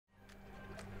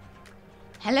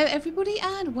Hello everybody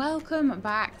and welcome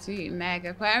back to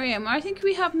Megaquarium, where I think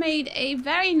we have made a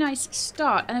very nice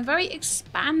start and a very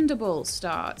expandable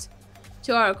start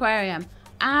to our aquarium.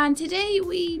 And today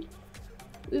we've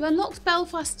unlocked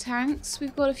Belfast tanks.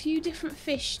 We've got a few different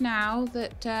fish now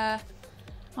that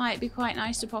might be quite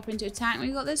nice to pop into a tank.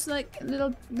 We've got this like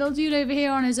little dude over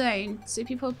here on his own, so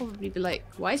people will probably be like,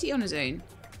 why is he on his own?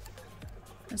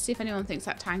 Let's see if anyone thinks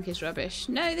that tank is rubbish.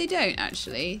 No, they don't,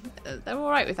 actually. They're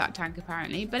alright with that tank,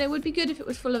 apparently. But it would be good if it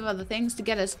was full of other things to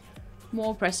get us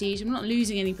more prestige. I'm not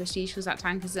losing any prestige because that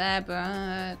tank is there,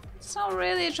 but it's not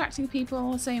really attracting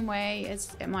people the same way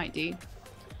as it might do.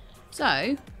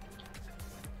 So,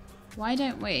 why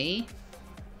don't we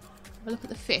have a look at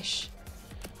the fish?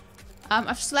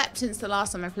 I've slept since the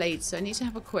last time I played, so I need to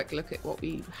have a quick look at what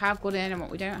we have got in and what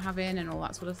we don't have in and all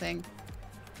that sort of thing.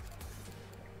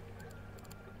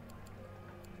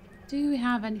 Do we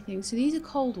have anything? So these are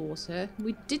cold water.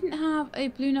 We didn't have a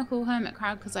blue knuckle hermit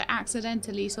crab because I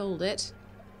accidentally sold it.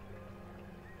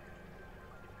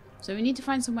 So we need to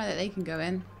find somewhere that they can go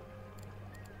in.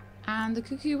 And the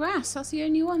cuckoo wrasse, that's the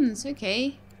only ones.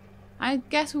 Okay. I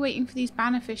guess we're waiting for these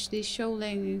bannerfish, these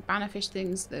shoaling bannerfish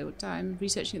things that I'm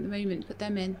researching at the moment. Put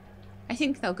them in. I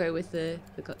think they'll go with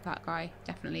that guy,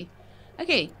 definitely.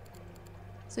 Okay.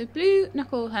 So blue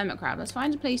knuckle hermit crab. Let's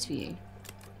find a place for you.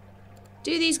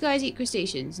 Do these guys eat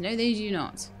crustaceans? No, they do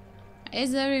not.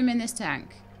 Is there room in this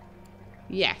tank?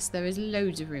 Yes, there is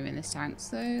loads of room in this tank.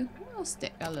 So I'll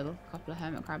stick a little couple of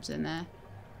hermit crabs in there.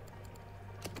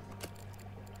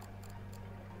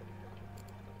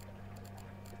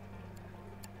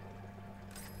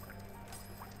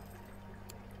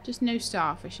 Just no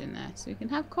starfish in there. So we can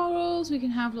have corals, we can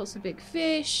have lots of big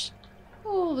fish,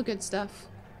 all the good stuff.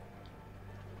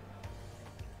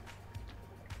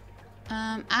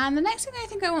 And the next thing I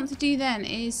think I want to do then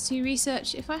is to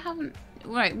research, if I haven't,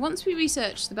 right, once we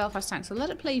research the Belfast tanks, I'll let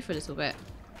it play for a little bit.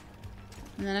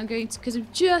 And then I'm going to, because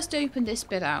I've just opened this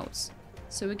bit out,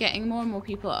 so we're getting more and more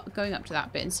people going up to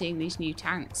that bit and seeing these new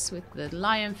tanks with the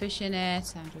lionfish in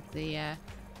it and with the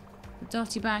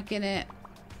dotty back in it.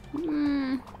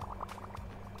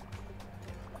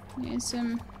 There's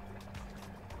some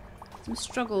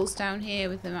struggles down here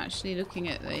with them actually looking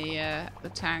at the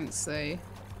tanks, so...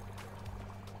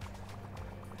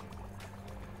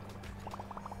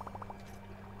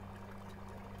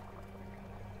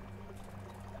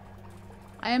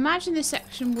 I imagine this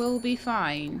section will be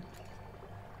fine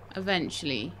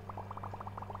eventually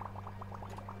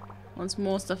once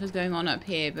more stuff is going on up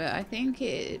here, but I think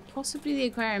possibly the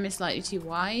aquarium is slightly too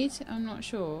wide. I'm not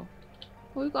sure.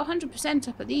 Well, we've got 100%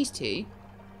 up at these two.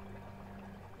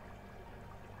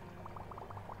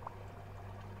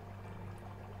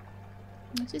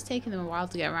 It's just taking them a while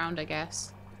to get around, I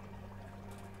guess.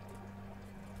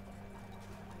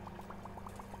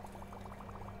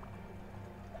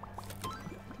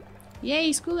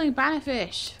 Yay, schooling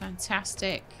bannerfish!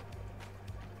 Fantastic.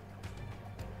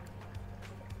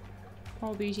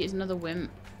 Coral beauty is another wimp.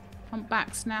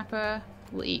 Humpback snapper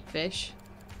will eat fish.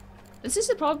 This is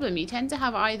the problem. You tend to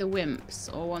have either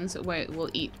wimps or ones that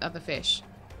will eat other fish.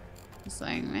 It's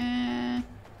like, meh.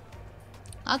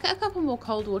 I'll get a couple more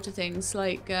cold water things,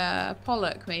 like a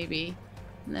pollock maybe,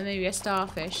 and then maybe a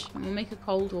starfish, and we'll make a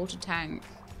cold water tank.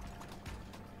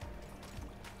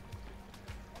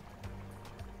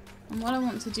 And what I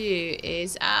want to do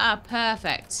is,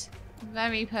 perfect,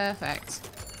 very perfect.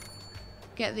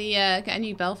 Get a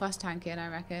new Belfast tank in, I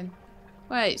reckon.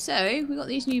 Right, so we've got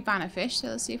these new bannerfish. So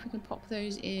let's see if we can pop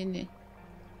those in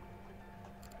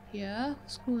here.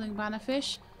 Schooling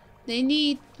bannerfish. They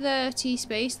need 30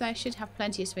 space. They should have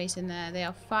plenty of space in there. They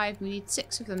are 5. We need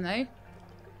 6 of them though.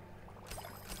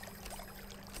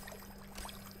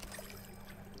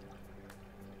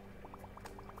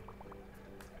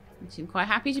 Seem quite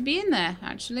happy to be in there,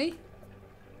 actually.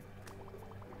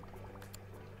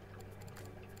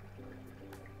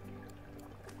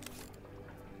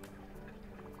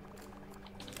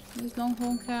 Is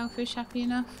longhorn cowfish happy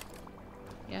enough?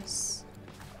 Yes.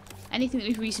 Anything that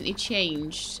we've recently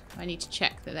changed, I need to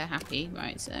check that they're happy.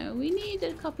 Right, so we need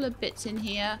a couple of bits in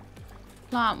here,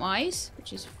 plant-wise,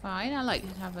 which is fine. I like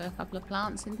to have a couple of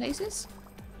plants in places.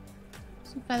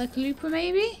 Some feather calupa,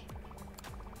 maybe?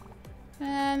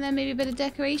 And then maybe a bit of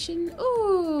decoration.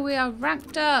 Ooh, we are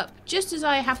ranked up. Just as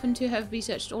I happen to have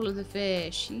researched all of the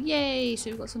fish. Yay!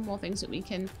 So we've got some more things that we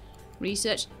can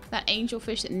research. That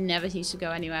angelfish that never seems to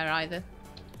go anywhere either.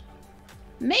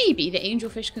 Maybe the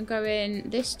angelfish can go in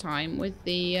this time with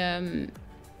the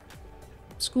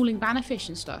schooling bannerfish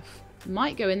and stuff. It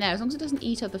might go in there as long as it doesn't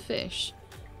eat other fish.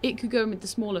 It could go in with the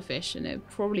smaller fish and it would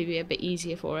probably be a bit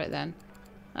easier for it then.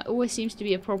 That always seems to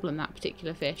be a problem, that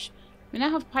particular fish. We now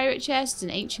have pirate chests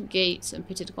and ancient gates and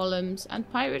pitted columns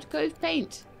and pirate cove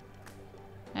paint.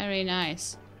 Very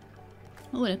nice.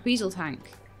 Oh, and a Queasel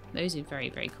tank. Those are very,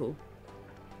 very cool.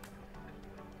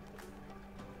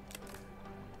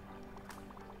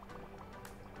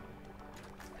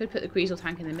 Could put the Queasel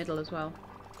tank in the middle as well.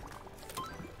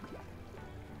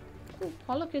 Oh,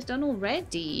 pollock is done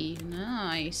already.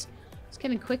 Nice. It's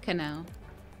getting quicker now.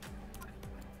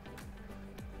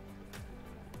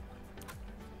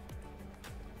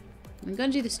 I'm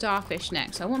going to do the starfish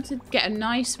next. I want to get a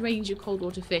nice range of cold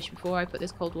water fish before I put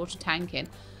this cold water tank in.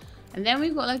 And then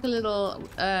we've got like a little,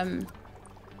 I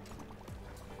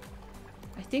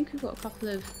think we've got a couple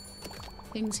of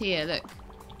things here, look.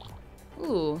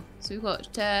 Ooh, so we've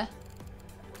got,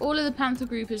 all of the panther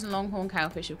groupers and longhorn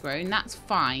cowfish have grown. That's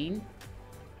fine.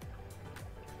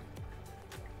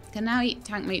 Can now eat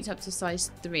tank mates up to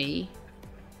size 3.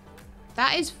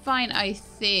 That is fine, I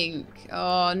think.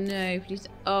 Oh, no. Please.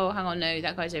 Oh, hang on. No,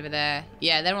 that guy's over there.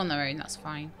 Yeah, they're on their own. That's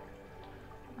fine.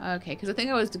 Okay, because I think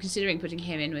I was considering putting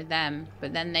him in with them.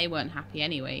 But then they weren't happy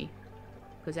anyway.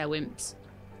 Because they're wimps.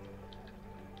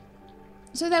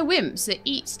 So they're wimps that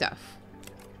eat stuff.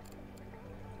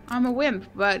 I'm a wimp,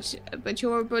 but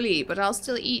you're a bully. But I'll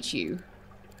still eat you.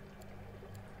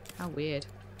 How weird.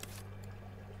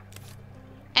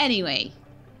 Anyway.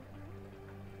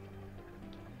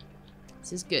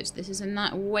 This is good. This is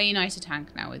a way nicer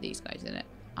tank now with these guys in it.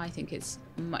 I think it's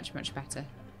much, much better.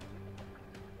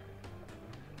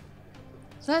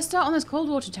 So let's start on this cold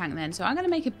water tank then. So I'm going to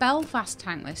make a Belfast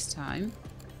tank this time.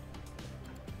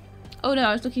 Oh no,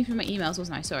 I was looking through my emails,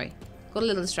 wasn't I? Sorry. Got a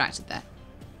little distracted there.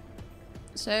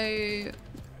 So,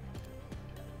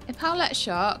 epaulette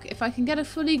shark. If I can get a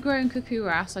fully grown cuckoo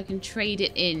wrasse, I can trade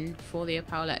it in for the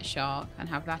epaulette shark and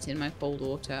have that in my cold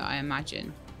water, I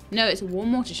imagine. No, it's a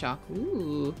warm water shark.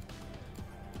 Ooh.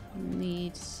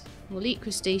 Needs. We'll eat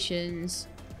crustaceans.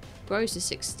 Grows to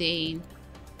 16.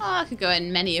 Oh, that could go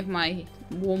in many of my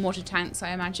warm water tanks,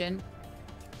 I imagine.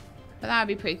 But that would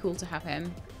be pretty cool to have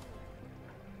him.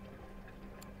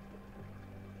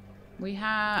 We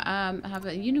have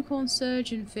a unicorn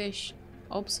surgeonfish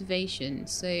observation.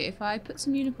 So if I put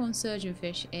some unicorn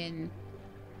surgeonfish in,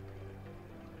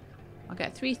 I'll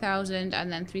get 3,000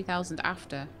 and then 3,000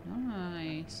 after.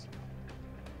 Nice.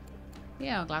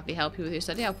 Yeah, I'll gladly help you with your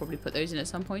study. I'll probably put those in at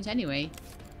some point anyway.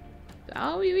 But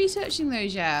are we researching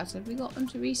those yet? Have we got them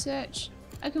to research?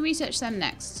 I can research them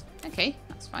next. Okay,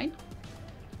 that's fine.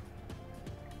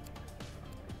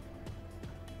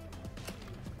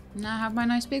 Now I have my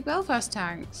nice big Belfast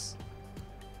tanks.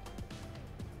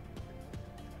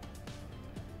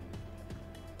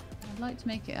 I'd like to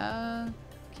make it,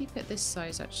 keep it this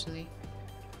size actually.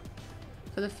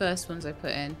 For the first ones I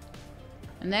put in.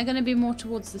 And they're going to be more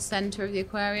towards the center of the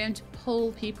aquarium to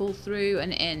pull people through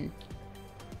and in.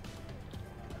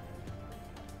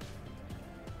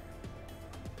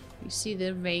 You see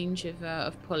the range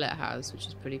of pull it has, which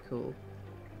is pretty cool.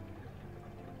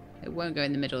 It won't go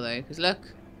in the middle though, because look,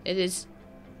 it is,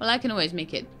 well, I can always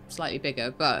make it slightly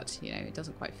bigger, but, you know, it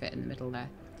doesn't quite fit in the middle there.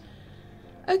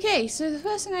 Okay, so the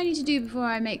first thing I need to do before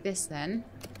I make this then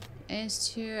is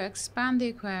to expand the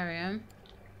aquarium.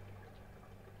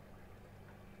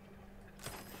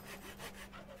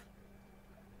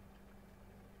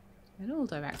 In all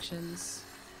directions.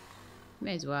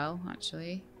 May as well,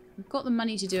 actually. I've got the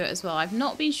money to do it as well. I've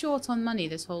not been short on money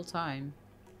this whole time.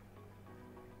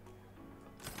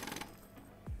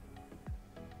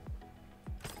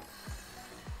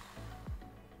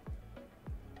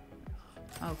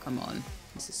 Oh, come on.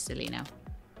 This is silly now.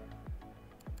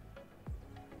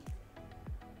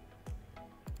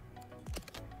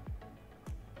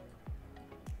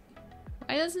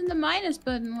 Why doesn't the minus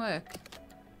button work?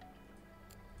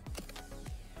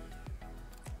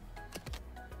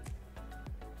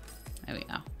 There we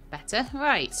are. Better.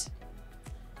 Right.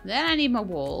 Then I need my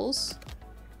walls.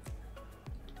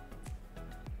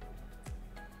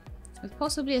 With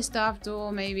possibly a staff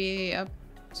door maybe up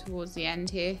towards the end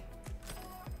here.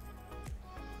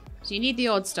 So you need the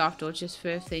odd staff door just for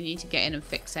if they need to get in and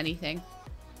fix anything.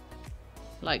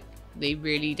 Like they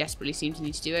really desperately seem to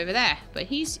need to do over there. But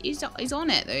he's on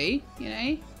it though, you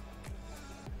know.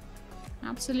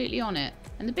 Absolutely on it.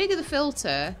 And the bigger the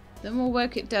filter, the more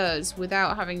work it does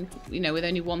without having, you know, with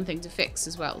only one thing to fix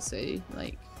as well. So,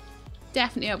 like,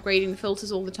 definitely upgrading the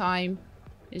filters all the time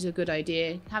is a good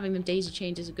idea. Having them daisy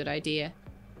chained is a good idea.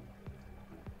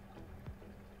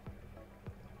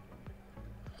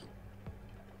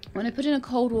 When I put in a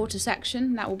cold water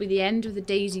section, that will be the end of the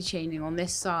daisy chaining on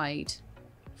this side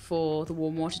for the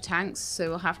warm water tanks, so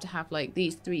we'll have to have like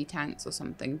these 3 tanks or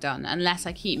something done, unless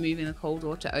I keep moving the cold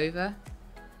water over.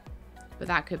 But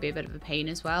that could be a bit of a pain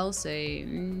as well, so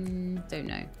don't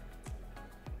know.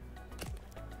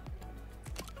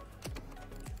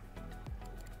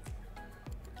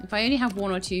 If I only have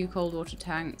 1 or 2 cold water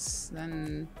tanks,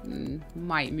 then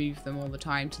might move them all the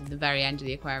time to the very end of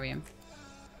the aquarium.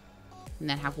 And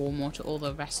then have warm water all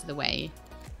the rest of the way.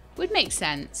 Would make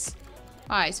sense.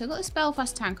 Alright, so I've got this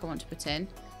Belfast tank I want to put in.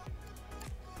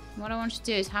 What I want to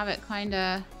do is have it kind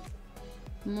of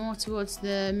more towards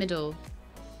the middle.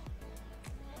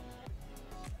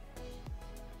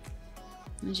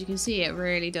 As you can see, it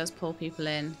really does pull people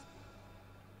in.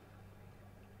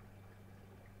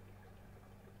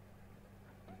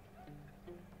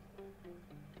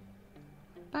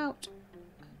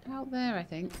 About there, I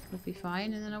think, would be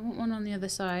fine. And then I want one on the other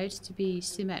side to be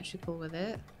symmetrical with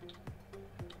it.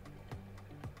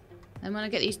 And when I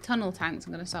get these tunnel tanks,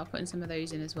 I'm going to start putting some of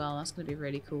those in as well. That's going to be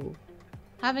really cool.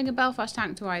 Having a Belfast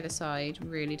tank to either side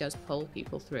really does pull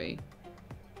people through.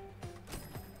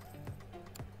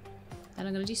 Then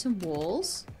I'm going to do some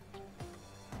walls.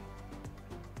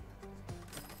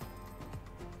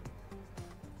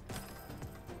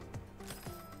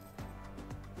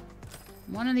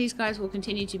 One of these guys will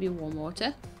continue to be warm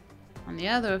water, and the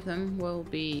other of them will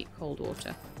be cold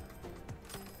water.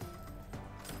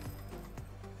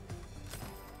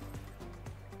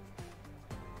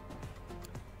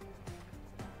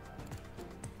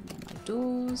 And my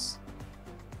doors.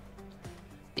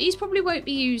 These probably won't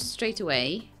be used straight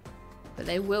away, but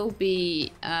they will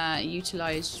be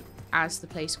utilised as the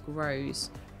place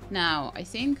grows. Now, I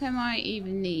think I might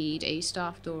even need a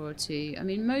staff door or 2. I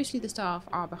mean, mostly the staff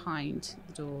are behind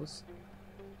the doors.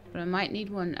 But I might need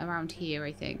one around here,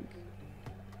 I think.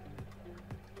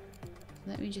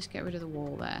 Let me just get rid of the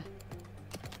wall there.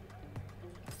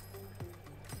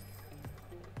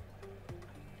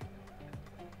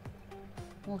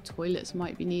 More toilets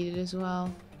might be needed as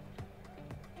well.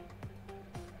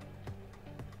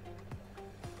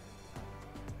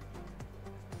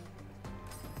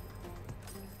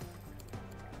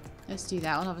 Let's do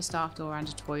that. I'll have a staff door and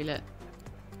a toilet.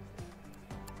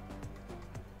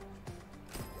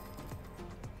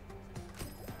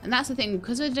 And that's the thing,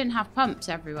 because I didn't have pumps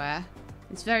everywhere,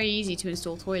 it's very easy to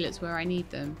install toilets where I need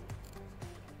them.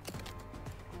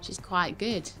 Which is quite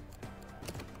good.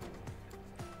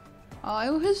 Oh, I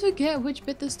always forget which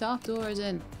bit the staff door is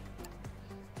in.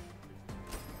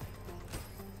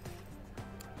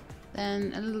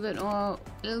 Then a little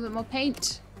bit more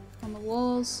paint on the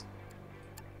walls.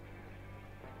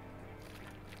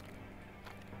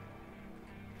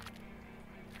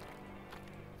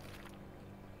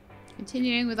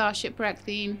 Continuing with our shipwreck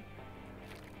theme.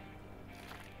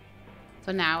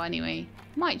 For now, anyway.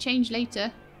 Might change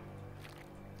later.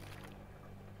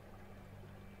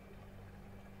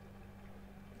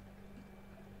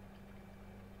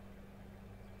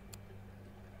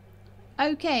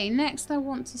 Okay, next I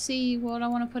want to see what I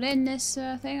want to put in this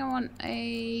thing. I want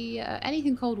a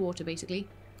anything cold water, basically.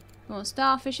 I want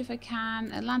starfish if I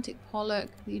can. Atlantic pollock.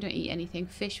 You don't eat anything.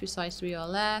 Fish with size 3 or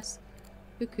less.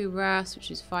 Cuckoo wrasse, which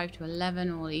is 5 to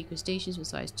 11, all the crustaceans with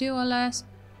size 2 or less.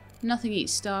 Nothing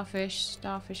eats starfish.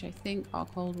 Starfish, I think, are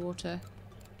cold water.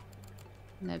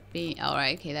 They're being...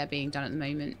 Alright, okay, they're being done at the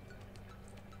moment.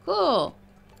 Cool!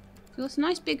 So got some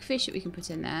nice big fish that we can put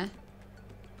in there.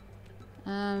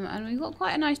 And we've got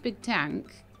quite a nice big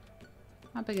tank.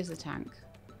 How big is the tank?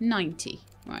 90.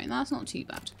 Right, that's not too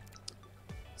bad.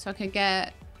 So I can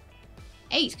get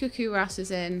 8 cuckoo wrasses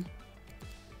in.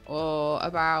 Or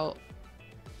about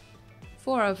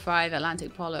 4 or 5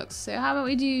 Atlantic pollocks. So how about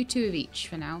we do 2 of each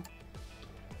for now?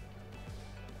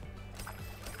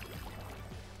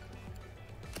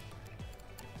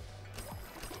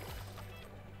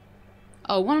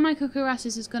 Oh, one of my cuckoo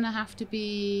wrasses is going to have to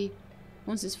be,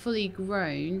 once it's fully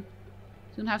grown,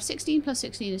 it's going to have 16 plus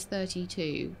 16 is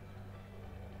 32.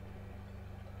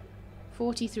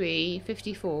 43,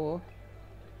 54,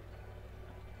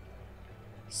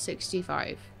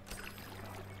 65.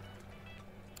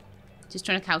 Just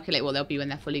trying to calculate what they'll be when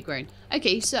they're fully grown.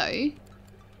 Okay, so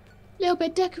little bit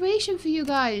of decoration for you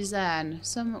guys then.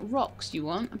 Some rocks you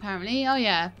want, apparently. Oh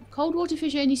yeah, cold water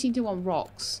fish only seem to want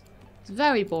rocks. It's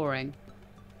very boring.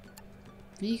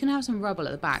 You can have some rubble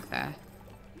at the back there.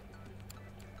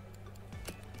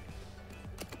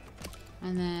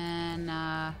 And then,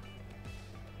 I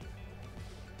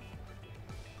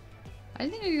don't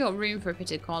think we've got room for a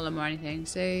pitted column or anything,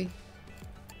 so...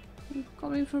 We've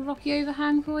got room for a rocky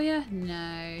overhang for you?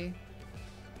 No.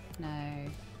 No.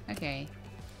 Okay.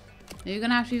 You're going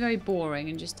to have to be very boring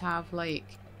and just have,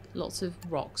 like, lots of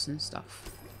rocks and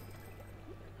stuff.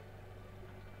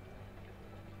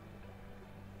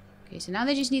 Okay, so now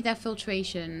they just need their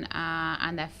filtration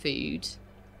and their food.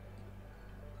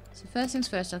 So first things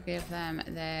first, I'll give them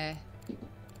their...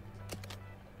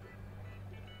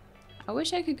 I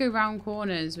wish I could go round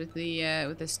corners with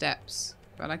the steps,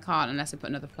 but I can't unless I put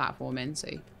another platform in, so...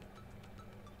 They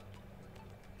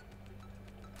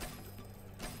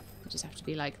just have to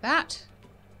be like that.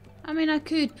 I mean, I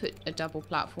could put a double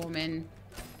platform in.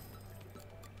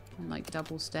 And like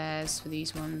double stairs for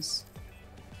these ones.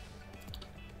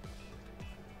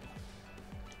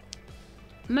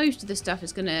 Most of the stuff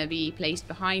is going to be placed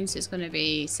behind, so it's going to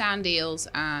be sand eels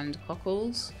and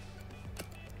cockles.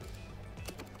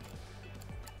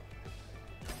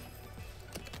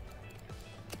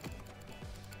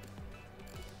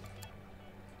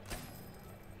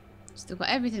 Still got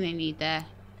everything they need there,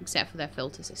 except for their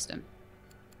filter system.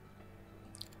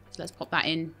 So let's pop that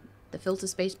in the filter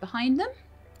space behind them.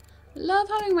 I love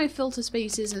having my filter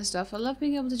spaces and stuff. I love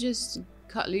being able to just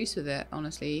cut loose with it,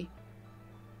 honestly.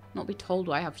 Not be told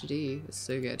what I have to do. It's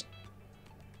so good.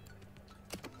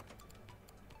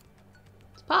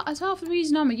 It's half the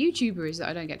reason I'm a YouTuber is that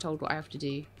I don't get told what I have to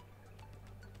do.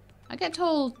 I get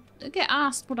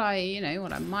asked what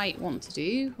what I might want to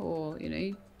do, or,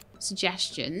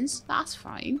 suggestions. That's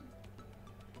fine.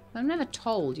 But I'm never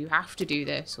told you have to do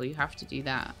this or you have to do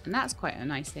that. And that's quite a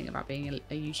nice thing about being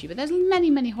a YouTuber. There's many,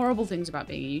 many horrible things about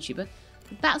being a YouTuber,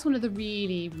 but that's one of the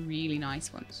really, really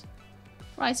nice ones.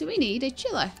 Right, so we need a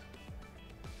chiller.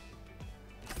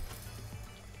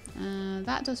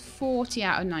 That does 40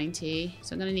 out of 90,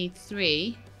 so I'm going to need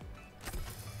 3.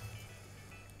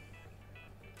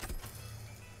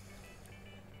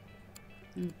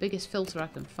 And the biggest filter I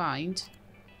can find.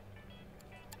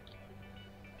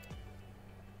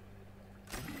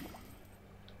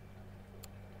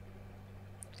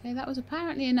 Okay, that was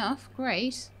apparently enough.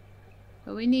 Great.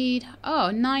 But we need... Oh,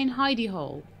 9 hidey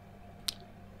hole.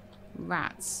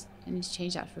 Rats. I need to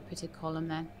change that for a pitted column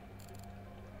then.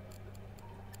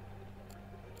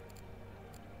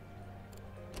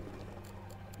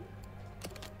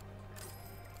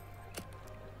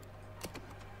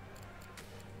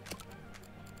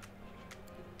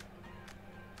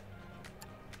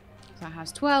 So that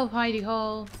has 12 hidey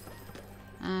hole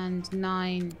and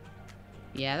 9.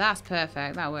 Yeah, that's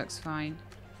perfect. That works fine.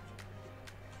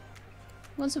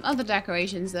 Want some other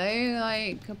decorations though,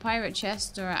 like a pirate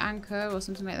chest or an anchor or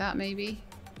something like that maybe.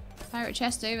 Pirate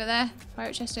chest over there.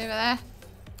 Pirate chest over there.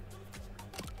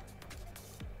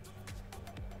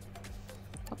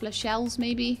 Couple of shells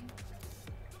maybe.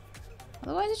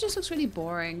 Otherwise it just looks really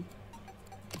boring.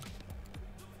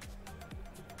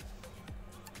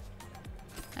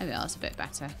 Maybe that's a bit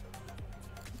better.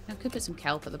 I could put some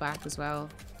kelp at the back as well.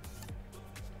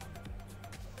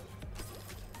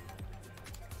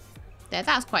 There,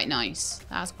 that's quite nice.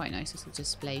 That's quite nice as a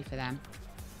display for them.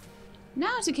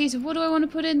 Now it's a case of what do I want to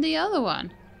put in the other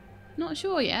one? Not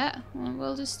sure yet. Well,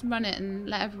 we'll just run it and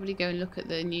let everybody go and look at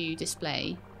the new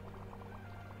display.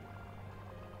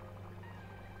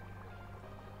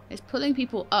 It's pulling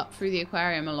people up through the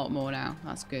aquarium a lot more now.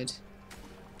 That's good.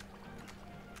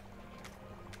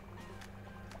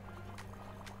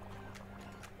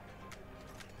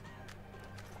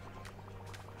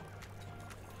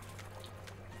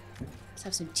 Let's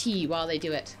have some tea while they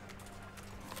do it.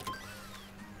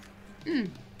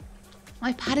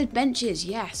 My padded benches.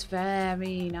 Yes,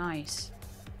 very nice.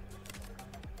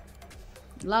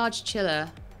 Large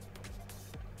chiller.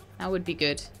 That would be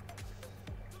good.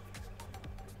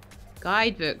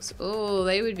 Guidebooks. Oh,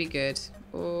 they would be good.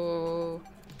 Oh,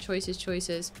 choices,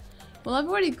 choices. Well, I've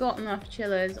already got enough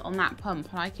chillers on that pump,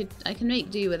 and I can make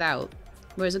do without.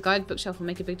 Whereas a guidebook shelf will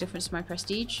make a big difference to my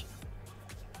prestige.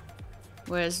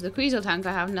 Whereas the Creasel tank,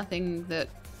 I have nothing that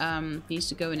needs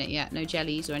to go in it yet. No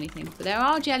jellies or anything. But there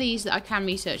are jellies that I can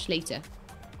research later.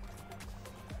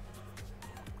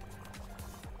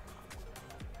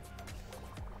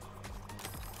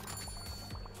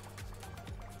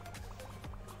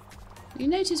 You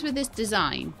notice with this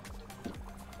design,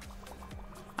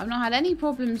 I've not had any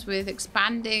problems with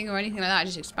expanding or anything like that.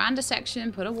 Just expand a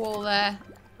section, put a wall there,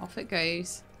 off it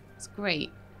goes. It's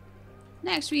great.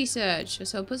 Next research.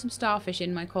 So I'll put some starfish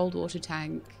in my cold water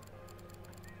tank.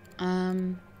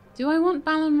 Do I want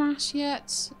Ballon Rash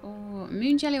yet? Or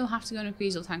Moon Jelly will have to go in a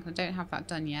Creasel tank. I don't have that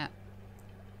done yet.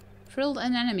 Frilled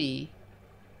anemone.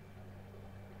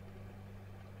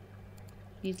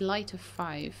 Need light of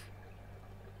 5.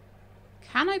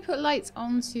 Can I put lights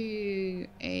onto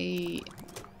a...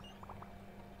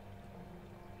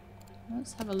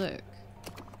 Let's have a look.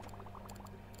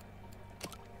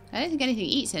 I don't think anything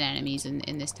eats in enemies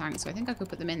in this tank, so I think I could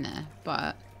put them in there,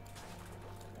 but...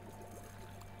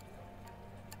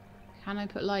 Can I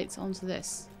put lights onto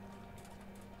this?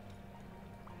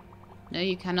 No,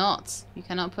 you cannot. You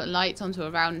cannot put lights onto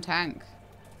a round tank.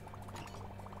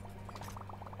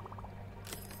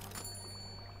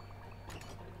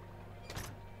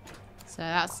 So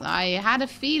that's... I had a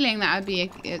feeling that would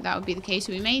be the case.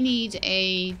 So we may need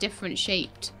a different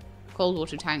shaped cold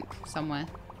water tank somewhere.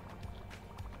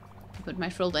 Put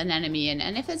my frilled anemone in,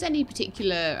 and if there's any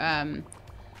particular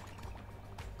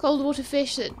cold water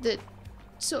fish that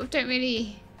sort of don't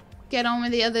really get on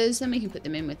with the others, then we can put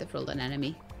them in with the frilled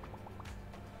anemone.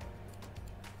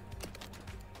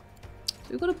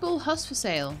 So we've got a bull husk for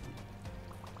sale.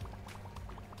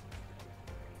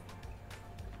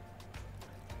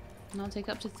 And I'll take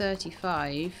up to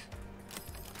 35.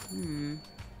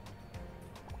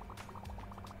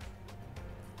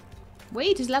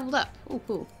 Wade has leveled up. Oh,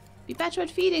 cool. Be better at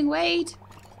feeding, Wade.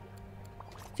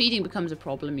 Feeding becomes a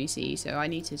problem, you see, so I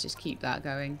need to just keep that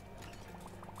going.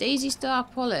 Daisy star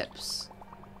polyps.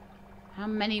 How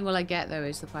many will I get, though,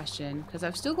 is the question. Because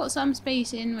I've still got some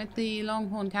space in with the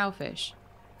longhorn cowfish.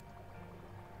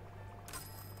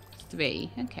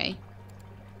 3. Okay.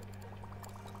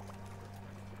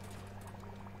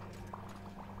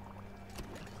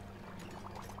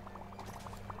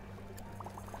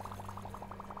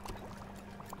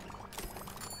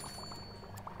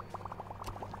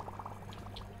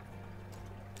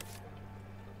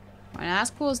 And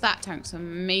that's caused that tank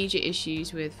some major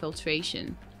issues with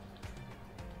filtration.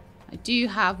 I do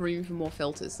have room for more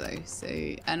filters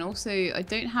though, and also I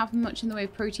don't have much in the way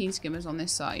of protein skimmers on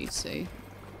this side, so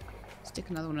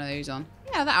stick another one of those on.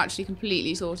 Yeah, that actually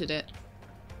completely sorted it.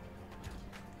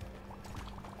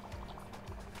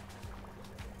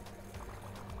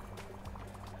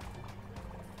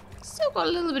 Still got a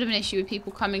little bit of an issue with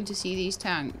people coming to see these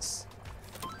tanks,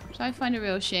 which I find a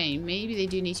real shame. Maybe they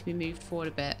do need to be moved forward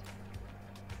a bit.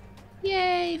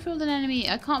 Yay, frilled anemone.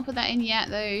 I can't put that in yet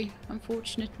though,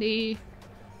 unfortunately.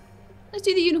 Let's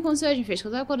do the unicorn surgeonfish,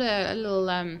 because I've got a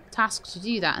little task to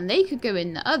do that, and they could go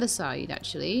in the other side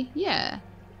actually. Yeah.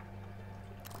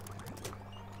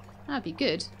 That'd be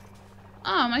good.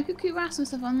 Oh, my cuckoo wrasse and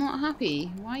stuff, I'm not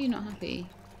happy. Why are you not happy?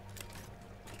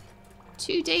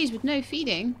 2 days with no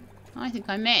feeding. I think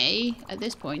I may, at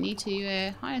this point, need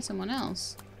to hire someone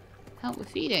else. Help with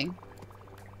feeding.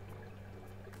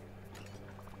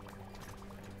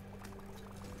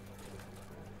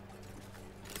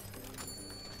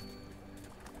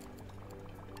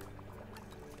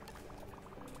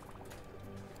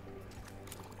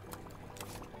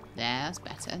 There, that's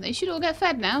better. They should all get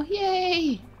fed now.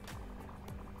 Yay!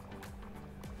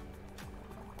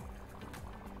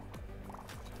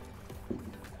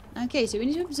 Okay, so we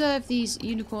need to observe these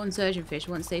unicorn surgeonfish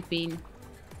once they've been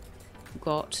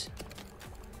got.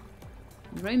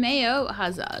 Romeo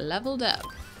has leveled up.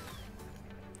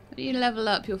 When you level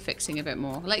up, you're fixing a bit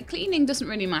more. Like, cleaning doesn't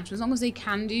really matter as long as they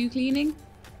can do cleaning.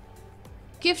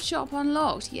 Gift shop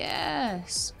unlocked.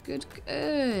 Yes. Good,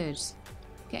 good.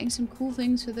 Getting some cool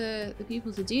things for the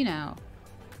people to do now.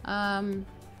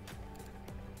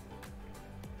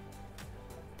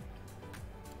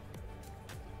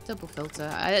 Double filter.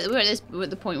 We're at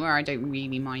the point where I don't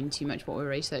really mind too much what we're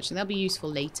researching. They'll be useful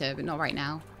later, but not right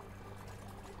now.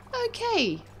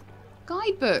 Okay.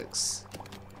 Guidebooks.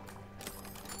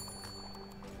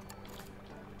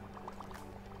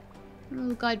 A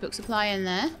little guidebook supply in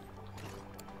there.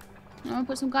 I'll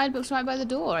put some guidebooks right by the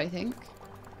door, I think.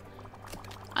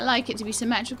 I like it to be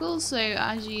symmetrical, so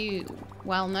as you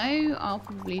well know, I'll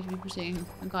probably be putting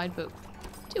a guidebook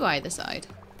to either side.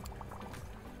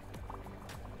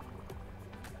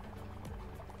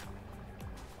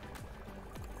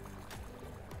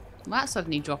 Well, that's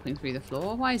suddenly dropping through the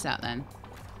floor. Why is that then?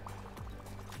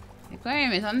 The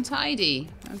aquarium is untidy.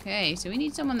 Okay, so we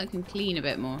need someone that can clean a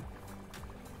bit more.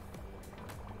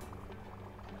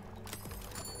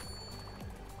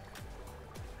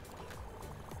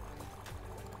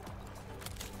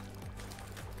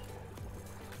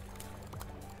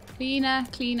 Cleaner,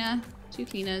 cleaner, 2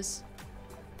 cleaners.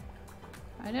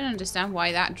 I don't understand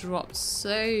why that dropped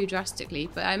so drastically,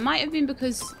 but it might have been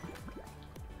because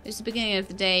it's the beginning of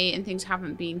the day and things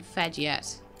haven't been fed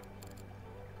yet.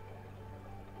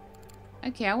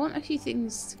 Okay, I want a few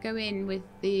things to go in with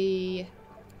the...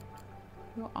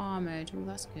 You're armoured. Oh,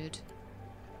 that's good.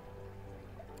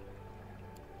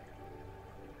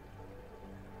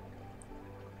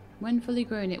 When fully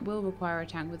grown, it will require a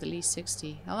tank with at least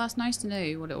 60. Oh, that's nice to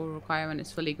know what it will require when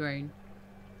it's fully grown.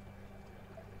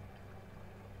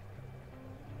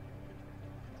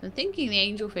 So I'm thinking the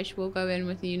angelfish will go in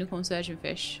with the unicorn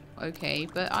surgeonfish. Okay,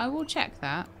 but I will check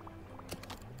that.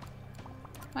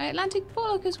 My Atlantic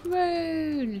pollock has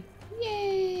grown!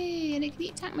 Yay! And it can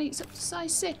eat tank mates up to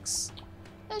size 6.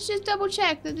 Let's just double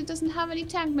check that it doesn't have any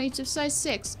tank mates of size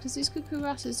 6, because these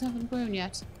cucurasses haven't grown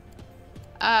yet.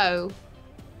 Oh.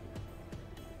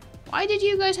 Why did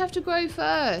you guys have to grow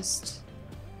first?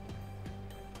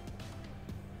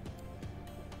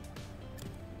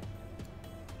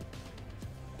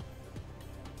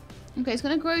 Okay, it's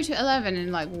going to grow to 11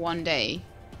 in like one day.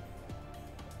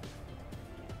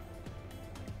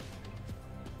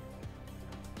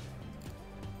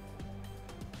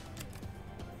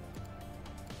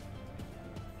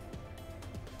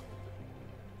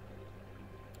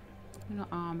 You're not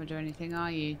armored or anything, are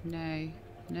you? No.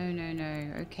 No, no,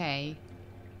 no. Okay.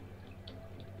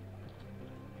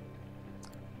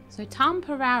 So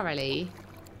temporarily,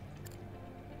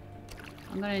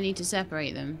 I'm going to need to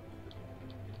separate them.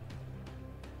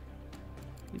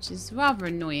 Which is rather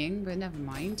annoying, but never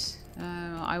mind.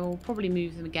 I will probably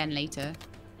move them again later.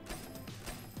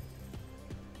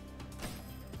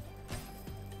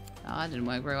 Oh, that didn't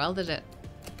work very well, did it?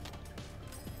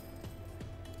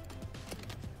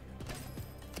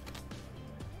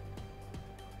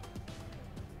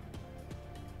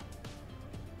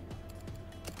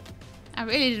 That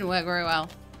really didn't work very well.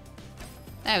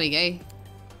 There we go.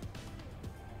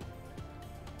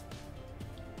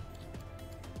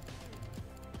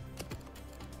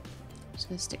 Just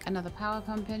gonna stick another power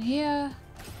pump in here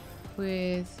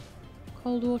with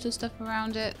cold water stuff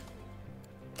around it.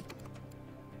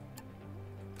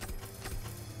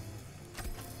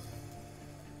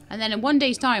 And then in one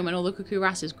day's time, when all the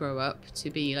cucurasses grow up to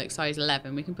be like size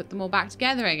 11, we can put them all back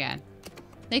together again.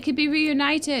 They could be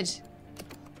reunited.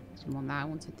 I didn't want that, I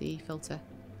wanted the filter.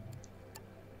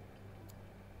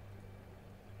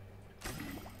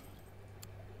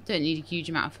 Don't need a huge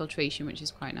amount of filtration, which is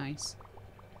quite nice.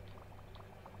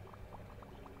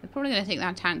 They're probably going to think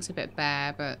that tank's a bit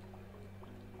bare, but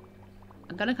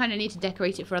I'm going to kind of need to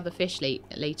decorate it for other fish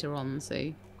later on,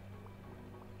 so...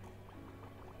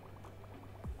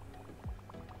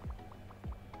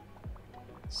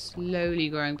 Slowly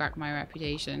growing back my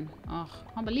reputation. Oh,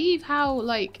 I can't believe how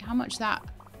much that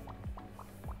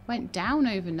went down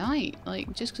overnight.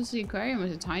 Like, just because the aquarium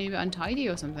was a tiny bit untidy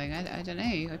or something. I don't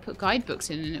know. I put guidebooks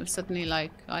in and it was suddenly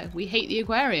like, we hate the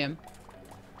aquarium.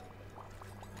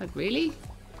 Like, really?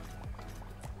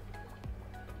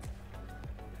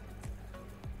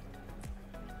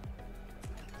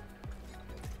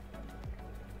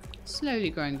 Slowly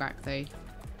growing back though.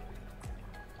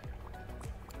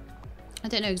 I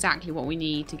don't know exactly what we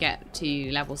need to get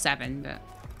to level 7, but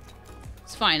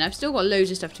it's fine. I've still got loads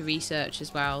of stuff to research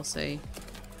as well, so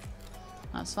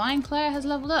that's fine. Claire has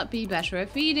leveled up. Be better at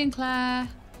feeding, Claire.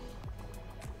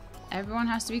 Everyone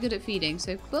has to be good at feeding.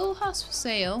 So bull husk for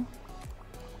sale.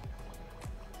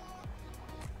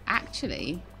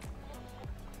 Actually,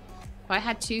 if I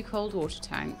had 2 cold water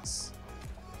tanks,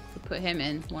 I could put him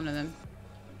in one of them.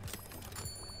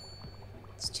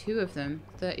 It's 2 of them.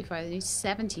 35. I need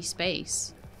 70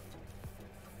 space.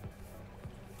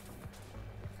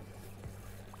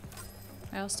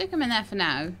 I'll stick them in there for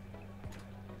now.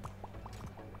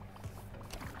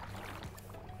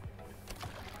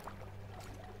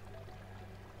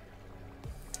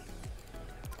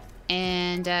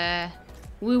 And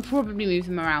we'll probably move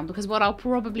them around because what I'll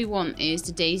probably want is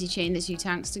to daisy chain the 2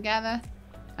 tanks together.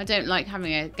 I don't like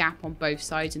having a gap on both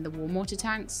sides in the warm water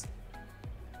tanks.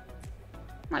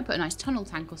 Might put a nice tunnel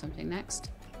tank or something next,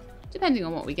 depending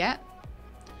on what we get.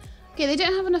 Okay, they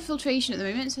don't have enough filtration at the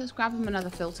moment, so let's grab them another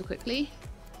filter quickly.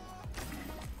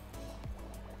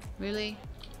 Really?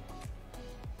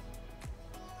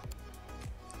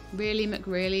 Really,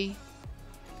 McReally?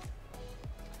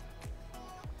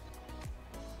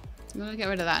 I'm gonna get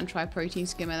rid of that and try protein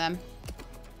skimmer then.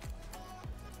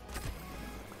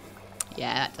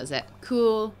 Yeah, that does it.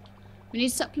 Cool. We need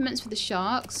supplements for the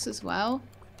sharks as well.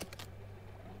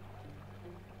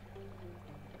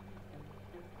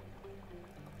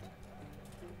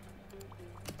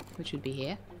 Which would be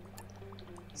here.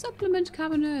 Supplement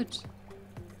cabinet.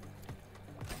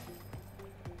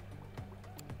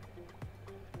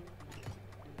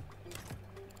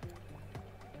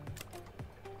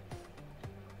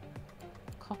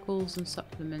 Cockles and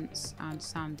supplements and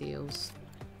sand eels.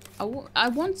 I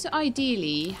want to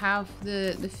ideally have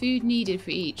the food needed for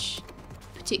each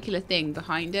particular thing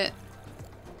behind it.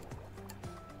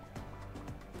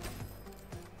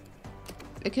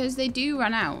 Because they do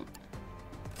run out.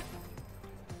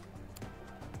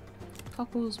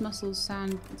 Cockles, mussels,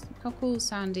 sand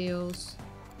eels.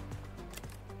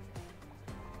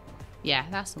 Yeah,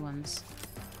 that's the ones.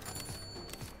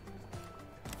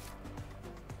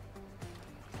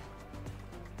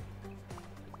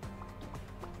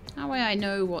 That way I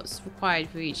know what's required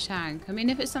for each tank. I mean,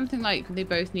 if it's something like they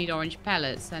both need orange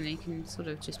pellets, then you can sort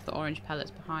of just put orange pellets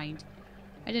behind.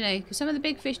 I don't know, because some of the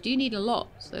big fish do need a lot.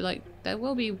 So, like, there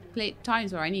will be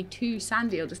times where I need 2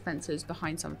 sand eel dispensers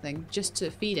behind something just to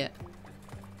feed it.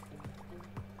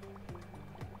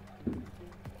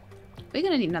 We're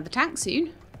going to need another tank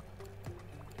soon.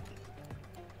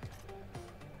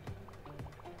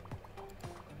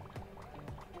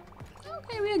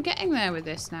 Okay, we are getting there with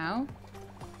this now.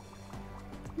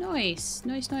 Nice,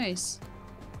 nice, nice.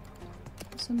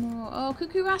 Some more. Oh,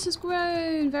 Cuckoo Rat has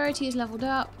grown. Verity is leveled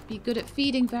up. Be good at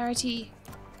feeding, Verity.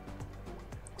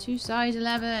 2 size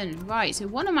 11. Right, so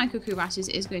one of my Cuckoo Rats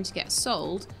is going to get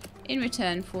sold in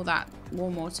return for that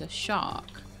warm water shark,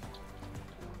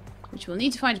 which we'll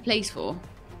need to find a place for.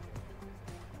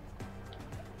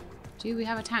 Do we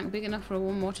have a tank big enough for a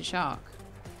warm water shark?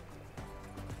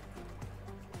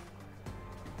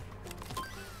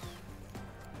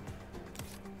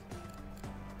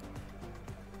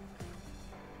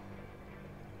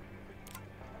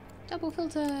 Double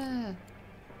filter.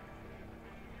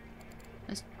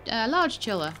 Let's large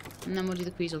chiller, and then we'll do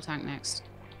the Queasel tank next.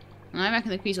 And I reckon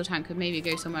the Queasel tank could maybe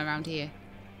go somewhere around here.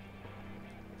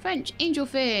 French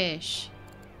angelfish.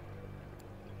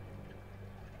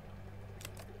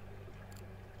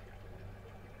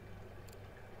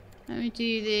 Let me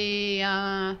do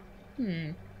the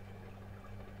maybe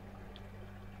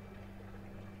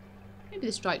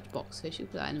the striped boxfish. We'll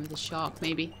put that in with the shark,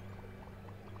 maybe.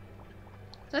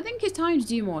 So I think it's time to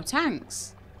do more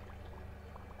tanks.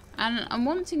 And I'm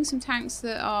wanting some tanks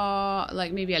that are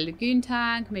like maybe a lagoon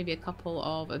tank, maybe a couple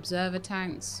of observer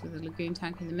tanks with a lagoon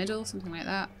tank in the middle, something like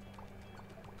that.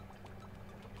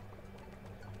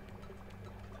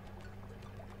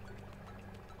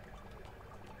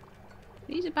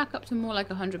 These are back up to more like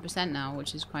 100% now,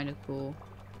 which is kind of cool.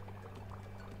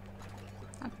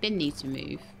 That bin needs to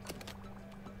move.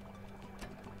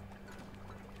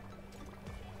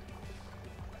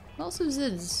 Lots of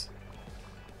zids.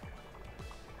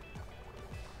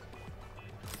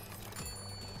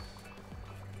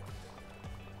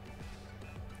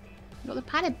 Got the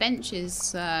padded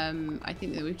benches, I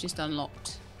think that we've just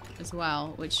unlocked as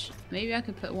well, which maybe I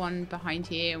could put one behind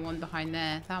here and one behind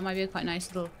there. That might be a quite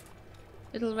nice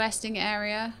little resting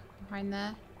area behind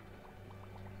there.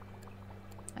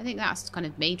 I think that's kind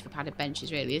of made for padded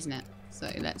benches, really, isn't it? So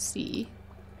let's see.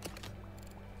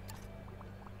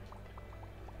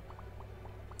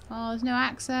 Oh, there's no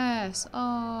access.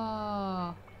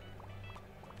 Oh.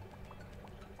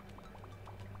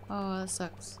 Oh, that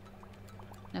sucks.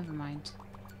 Never mind.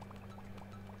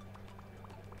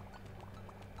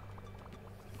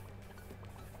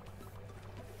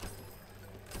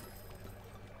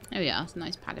 There we are. Some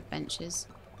nice padded benches.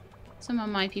 Some of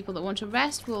my people that want to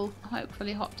rest will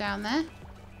hopefully hop down there.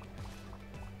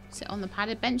 Sit on the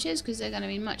padded benches because they're going to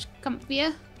be much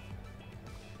comfier.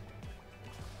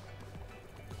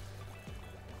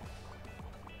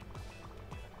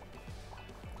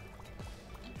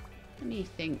 Let me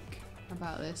think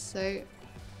about this. So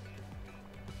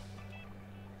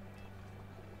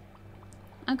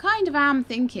I kind of am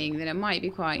thinking that it might be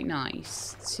quite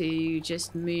nice to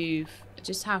just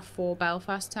have 4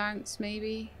 Belfast tanks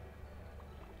maybe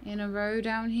in a row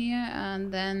down here,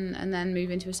 and then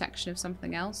move into a section of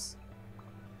something else.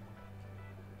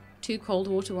 2 cold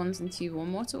water ones and 2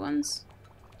 warm water ones.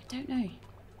 I don't know.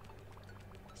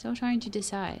 Still trying to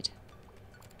decide.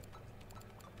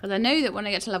 Because I know that when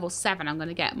I get to level 7, I'm going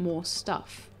to get more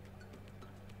stuff.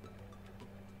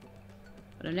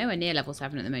 But I'm nowhere near level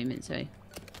 7 at the moment, so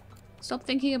stop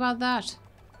thinking about that.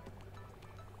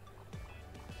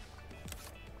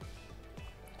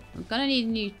 I'm gonna need a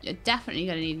new, definitely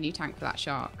gonna need a new tank for that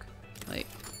shark. Like,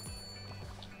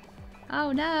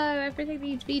 oh no, everything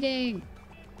needs feeding.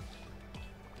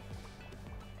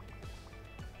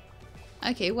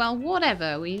 Okay, well,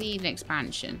 whatever. We need an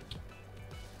expansion.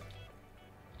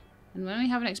 And when we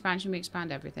have an expansion, we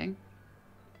expand everything.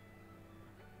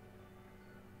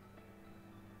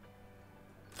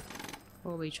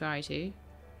 Or we try to.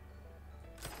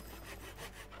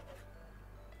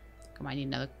 I might need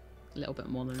another little bit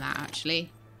more than that,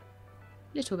 actually.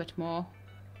 A little bit more.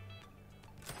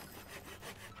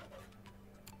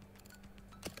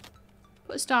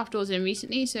 Put staff doors in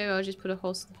recently, so I'll just put a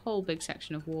whole big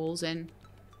section of walls in.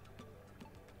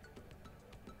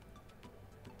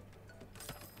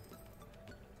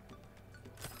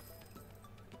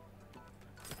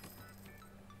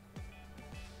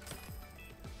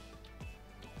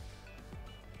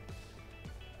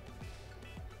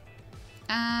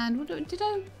 And what did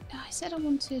I said I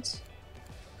wanted...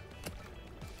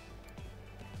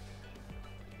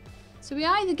 So we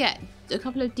either get a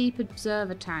couple of deep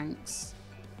observer tanks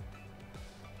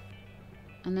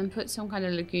and then put some kind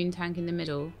of lagoon tank in the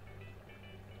middle.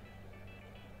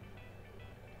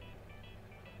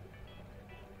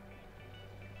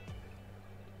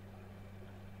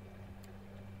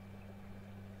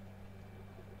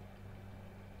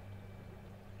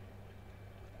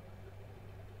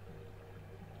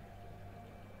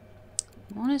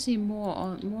 I want to see more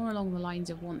along the lines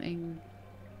of wanting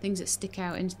things that stick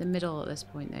out into the middle at this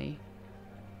point, though.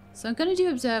 So I'm going to do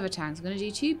observer tanks. I'm going to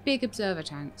do 2 big observer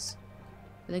tanks.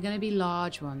 But they're going to be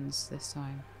large ones this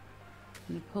time.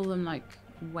 I'm going to pull them, like,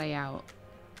 way out.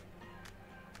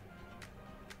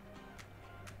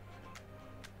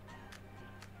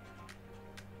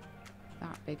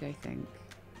 That big, I think.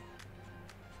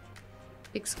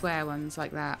 Big square ones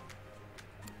like that.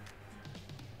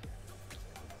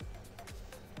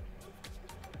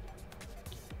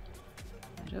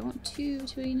 Do I want 2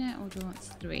 between it, or do I want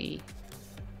 3?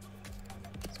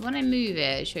 So when I move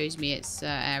it shows me its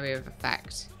area of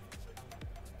effect.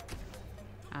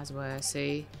 As were,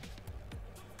 see.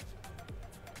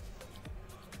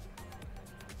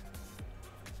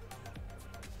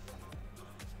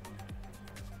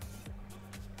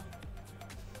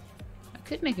 I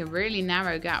could make a really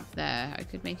narrow gap there. I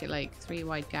could make it like 3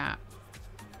 wide gap.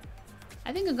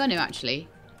 I think I'm going to actually.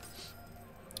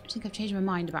 I think I've changed my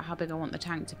mind about how big I want the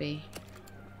tank to be.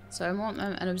 So I want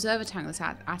an observer tank that's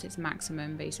at its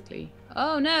maximum, basically.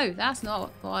 Oh no, that's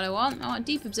not what I want. I want a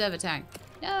deep observer tank.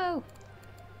 No!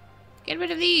 Get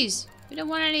rid of these. We don't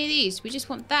want any of these. We just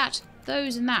want that,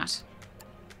 those, and that.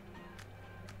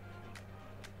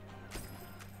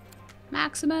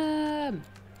 Maximum!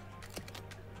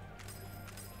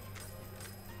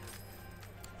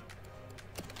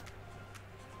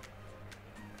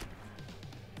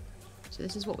 So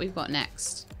this is what we've got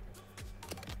next.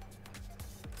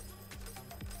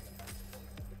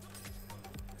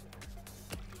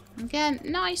 Again,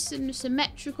 nice and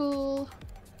symmetrical,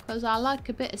 because I like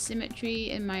a bit of symmetry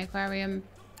in my aquarium.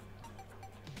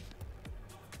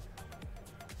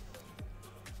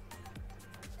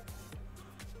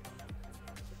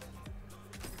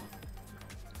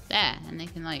 There, and they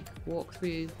can like walk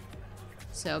through.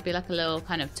 So it'll be like a little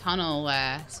kind of tunnel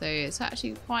there. So it's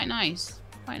actually quite nice.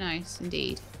 Quite nice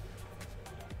indeed.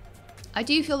 I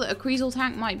do feel that a creasel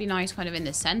tank might be nice kind of in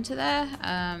the center there.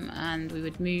 And we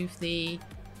would move the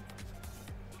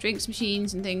drinks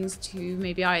machines and things to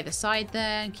maybe either side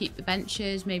there and keep the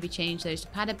benches, maybe change those to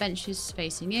padded benches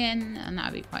facing in, and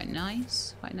that would be quite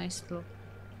nice. Quite a nice little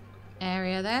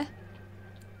area there.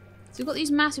 So we've got these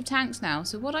massive tanks now.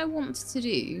 So what I want to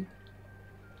do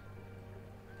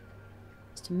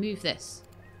is to move this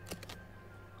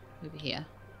over here.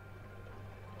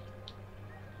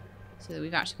 So that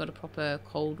we've actually got a proper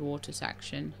cold water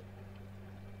section.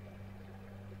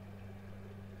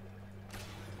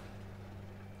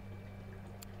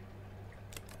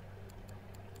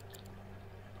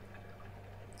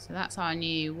 So that's our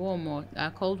new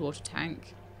cold water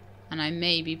tank. And I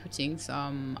may be putting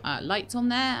some lights on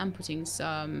there and putting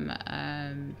some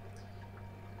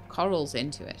corals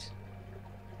into it.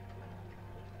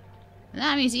 And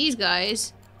that means these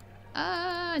guys,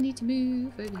 I need to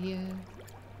move over here.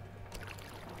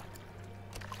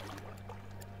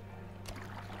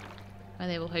 Where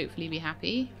they will hopefully be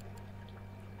happy.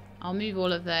 I'll move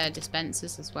all of their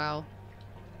dispensers as well.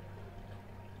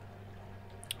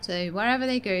 So wherever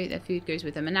they go, their food goes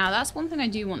with them. And now that's one thing I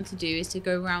do want to do, is to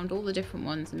go around all the different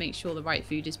ones and make sure the right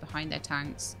food is behind their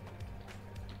tanks.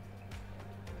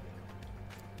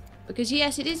 Because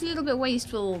yes, it is a little bit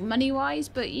wasteful money-wise,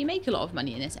 but you make a lot of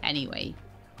money in this anyway.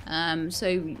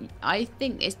 So I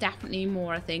think it's definitely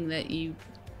more a thing that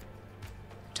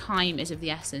time is of the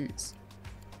essence.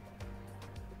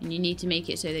 And you need to make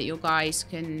it so that your guys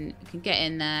can get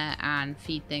in there and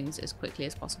feed things as quickly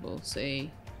as possible. So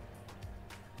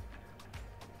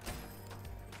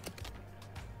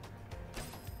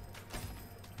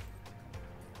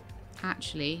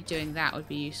actually doing that would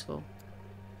be useful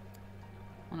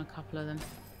on a couple of them.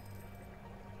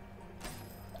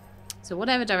 So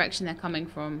whatever direction they're coming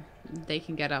from, they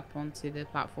can get up onto the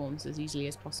platforms as easily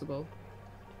as possible.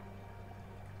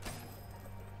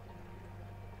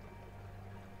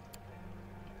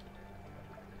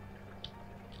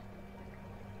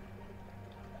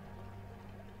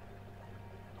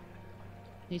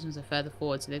 These ones are further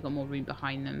forward, so they've got more room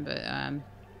behind them,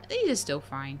 but these are still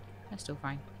fine. They're still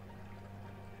fine.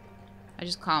 I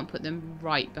just can't put them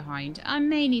right behind. I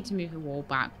may need to move the wall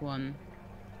back one.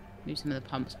 Move some of the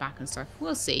pumps back and stuff.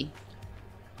 We'll see.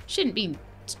 Shouldn't be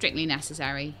strictly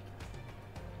necessary.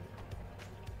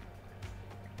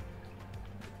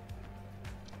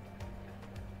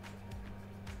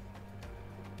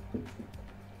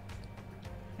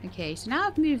 Okay, so now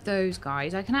I've moved those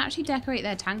guys, I can actually decorate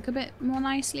their tank a bit more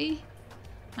nicely.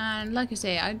 And like I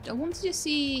say, I wanted to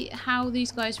see how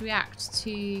these guys react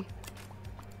to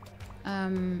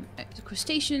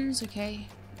crustaceans, okay,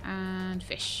 and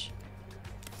fish.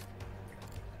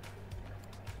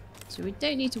 So we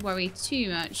don't need to worry too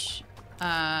much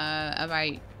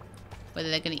about whether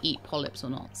they're going to eat polyps or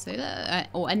not. So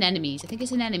or anemones. I think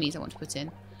it's anemones I want to put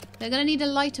in. They're going to need a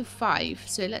light of 5.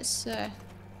 So let's... it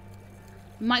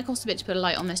might cost a bit to put a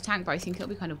light on this tank, but I think it'll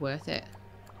be kind of worth it.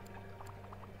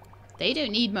 They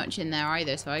don't need much in there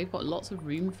either, so I've got lots of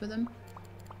room for them.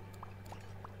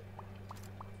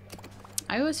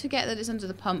 I always forget that it's under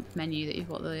the pump menu that you've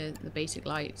got the basic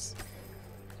lights.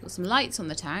 Got some lights on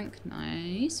the tank.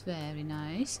 Nice, very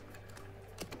nice.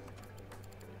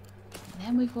 And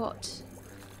then we've got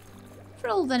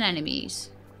frilled anemones,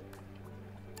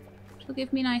 which will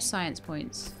give me nice science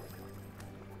points.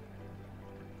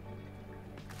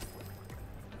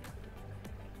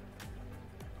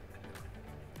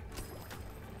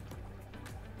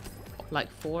 Like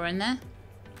 4 in there.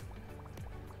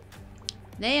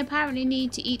 They apparently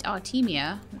need to eat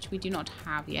Artemia, which we do not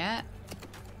have yet.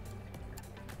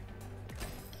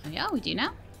 Oh yeah, we do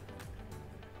now.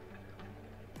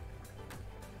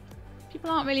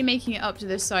 People aren't really making it up to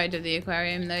this side of the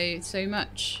aquarium though so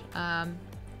much.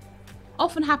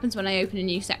 Often happens when I open a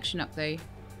new section up though.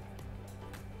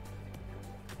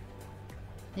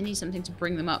 They need something to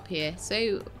bring them up here.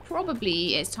 So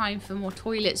probably it's time for more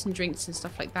toilets and drinks and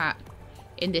stuff like that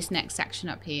in this next section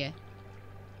up here.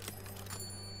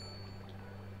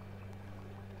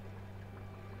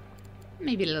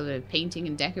 Maybe a little bit of painting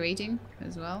and decorating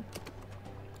as well.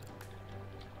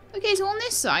 Okay, so on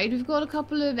this side we've got a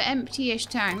couple of empty-ish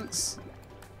tanks.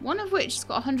 One of which has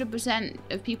got 100%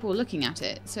 of people looking at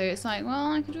it. So it's like,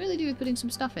 well, I could really do with putting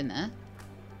some stuff in there.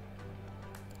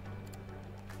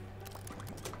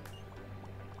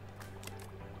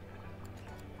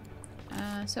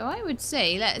 So I would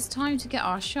say it's time to get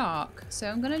our shark. So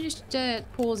I'm going to just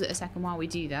pause it a second while we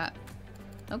do that.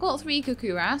 I've got 3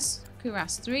 cucuras.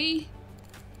 Cucuras 3.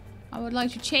 I would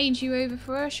like to change you over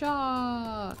for a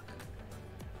shark.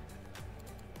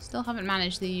 Still haven't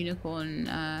managed the unicorn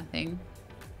thing.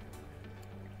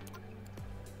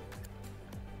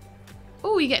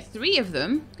 Oh, you get 3 of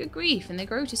them. Good grief. And they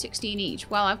grow to 16 each.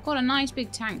 Well, I've got a nice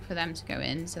big tank for them to go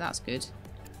in, so that's good.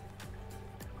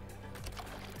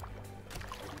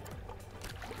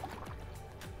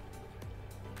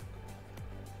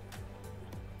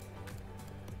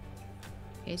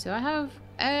 Okay, so I have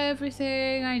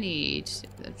everything I need.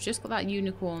 I've just got that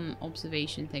unicorn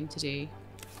observation thing to do.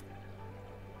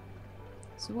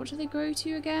 So what do they grow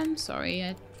to again? Sorry,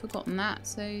 I'd forgotten that.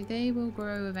 So they will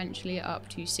grow eventually up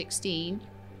to 16.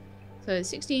 So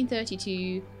 16,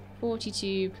 32,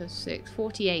 42 plus 6,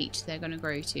 48 they're going to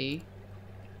grow to.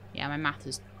 Yeah, my math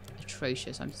is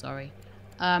atrocious, I'm sorry.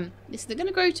 So they're going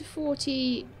to grow to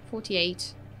 40,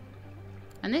 48.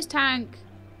 And this tank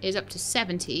is up to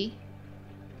 70.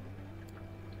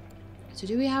 So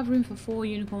do we have room for 4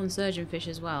 unicorn surgeonfish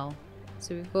as well?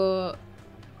 So we've got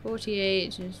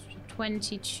 48,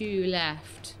 22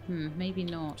 left. Maybe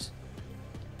not.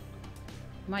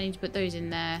 Might need to put those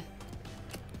in there.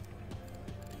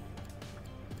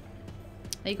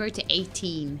 They grow to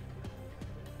 18.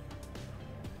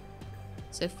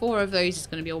 So 4 of those is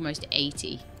going to be almost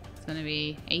 80. It's going to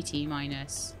be 80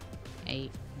 minus 8,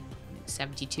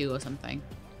 72 or something.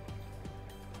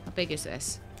 How big is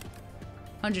this?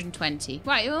 120.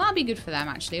 Right, well that'll be good for them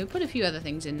actually. We'll put a few other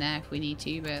things in there if we need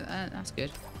to, but that's good.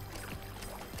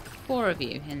 4 of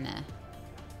you in there.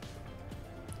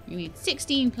 You need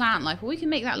 16 plant life. Well, we can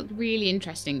make that look really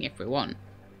interesting if we want.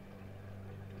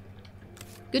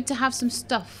 Good to have some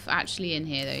stuff actually in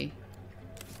here though.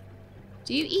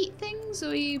 Do you eat things or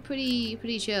are you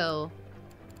pretty chill?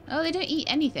 Oh, they don't eat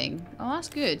anything. Oh, that's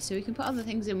good. So we can put other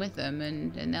things in with them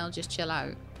and they'll just chill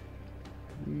out.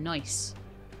 Nice.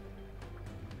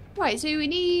 Right, so we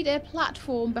need a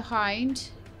platform behind.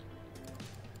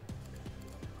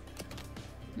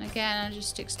 And again, I'll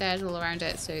just stick stairs all around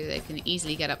it so they can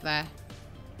easily get up there.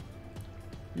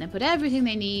 And then put everything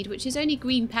they need, which is only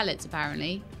green pellets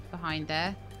apparently, behind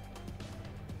there.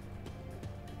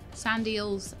 Sand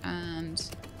eels and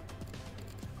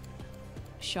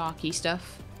sharky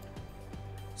stuff.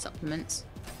 Supplements.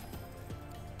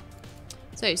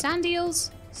 So, sand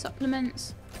eels,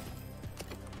 supplements.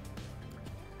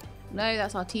 No,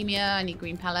 that's Artemia. I need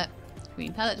green pellet.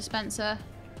 Green pellet dispenser.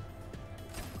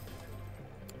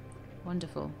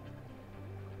 Wonderful.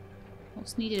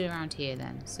 What's needed around here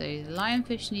then? So the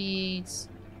lionfish needs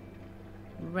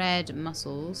red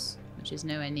mussels, which is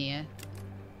nowhere near.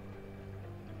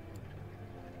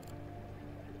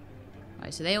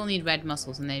 Right, so they all need red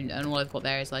mussels, and all I've got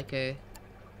there is like a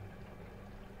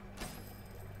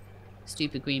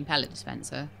stupid green pellet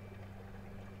dispenser.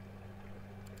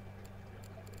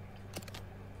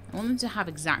 I want them to have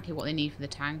exactly what they need for the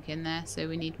tank in there. So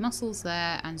we need mussels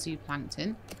there and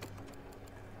zooplankton.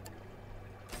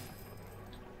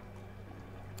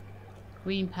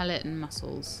 Green pellet and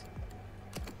mussels.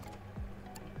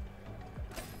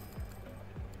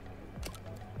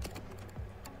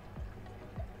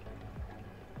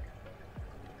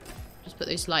 Just put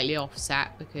those slightly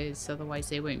offset because otherwise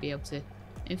they won't be able to...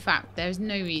 In fact, there's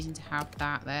no reason to have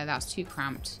that there. That's too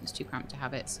cramped. It's too cramped to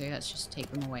have it, so let's just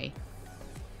take them away.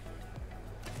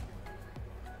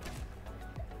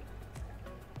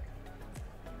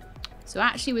 So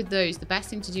actually with those, the best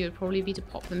thing to do would probably be to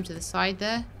pop them to the side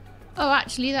there. Oh,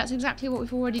 actually, that's exactly what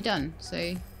we've already done.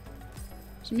 So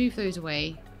just move those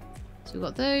away. So we've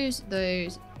got those,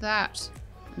 that,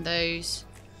 and those,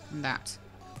 and that.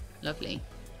 Lovely.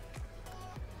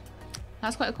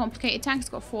 That's quite a complicated tank. It's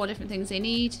got 4 different things they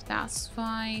need. That's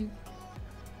fine.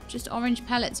 Just orange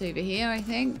pellets over here, I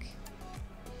think.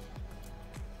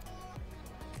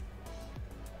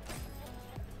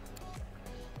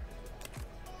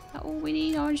 Is that all we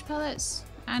need? Orange pellets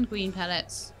and green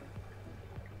pellets.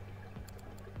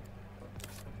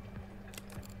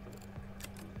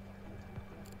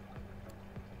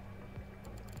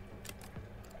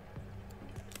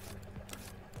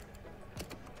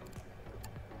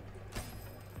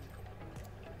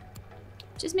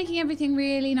 Just making everything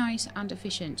really nice and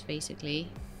efficient, basically.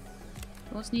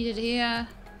 What's needed here?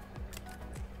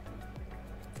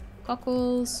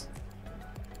 Cockles.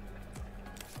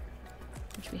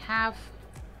 Which we have.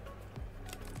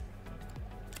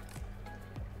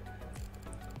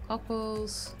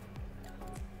 Cockles.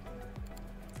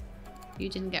 You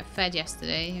didn't get fed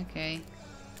yesterday, okay.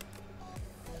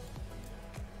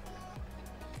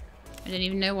 I don't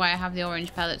even know why I have the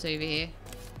orange pellets over here.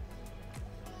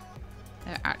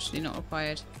 They're actually not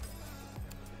required.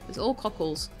 It's all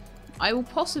cockles. I will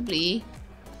possibly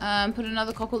put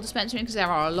another cockle dispenser in because there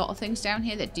are a lot of things down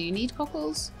here that do need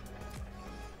cockles.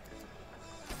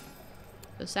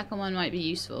 The second one might be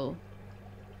useful.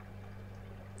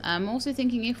 I'm also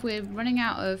thinking if we're running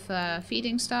out of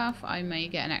feeding staff, I may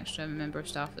get an extra member of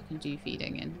staff that can do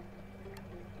feeding in.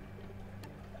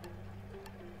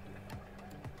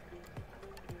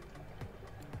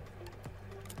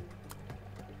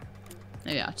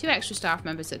 There we are, 2 extra staff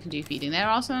members that can do feeding. There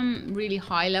are some really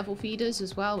high level feeders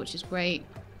as well, which is great.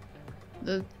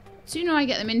 The sooner I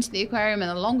get them into the aquarium and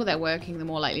the longer they're working, the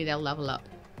more likely they'll level up.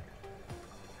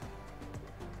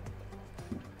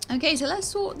 Okay, so let's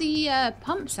sort the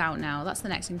pumps out now. That's the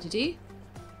next thing to do.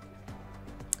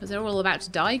 Because they're all about to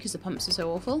die because the pumps are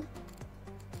so awful.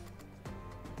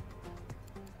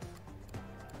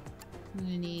 I'm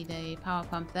going to need a power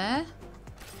pump there.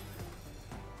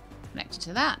 Connected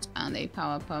to that, and a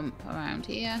power pump around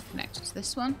here, connected to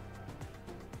this one.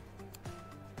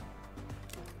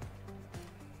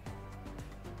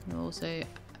 And also...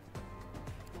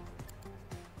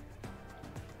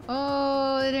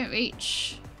 Oh, they don't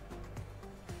reach.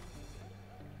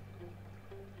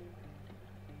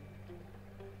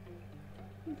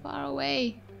 Far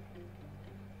away.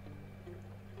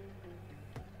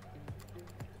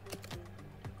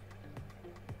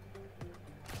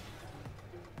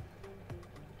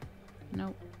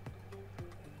 Nope.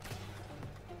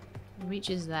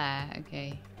 Reaches there,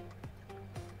 okay.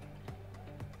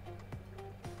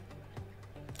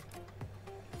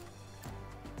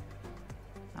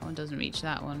 That one doesn't reach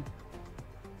that one.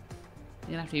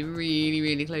 You're gonna have to be really,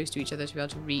 really close to each other to be able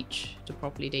to reach to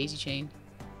properly daisy chain.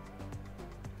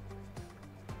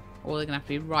 Or they're gonna have to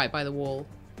be right by the wall,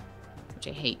 which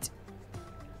I hate.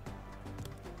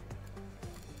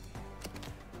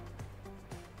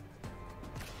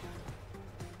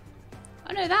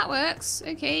 Oh no, that works.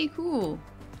 Okay, cool.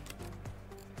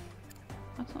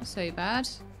 That's not so bad.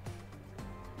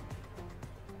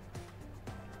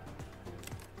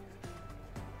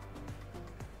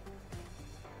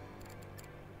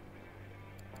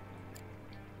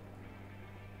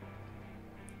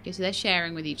 Okay, so they're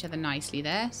sharing with each other nicely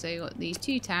there. So you've got these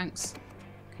 2 tanks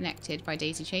connected by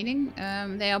daisy chaining.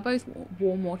 They are both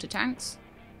warm water tanks.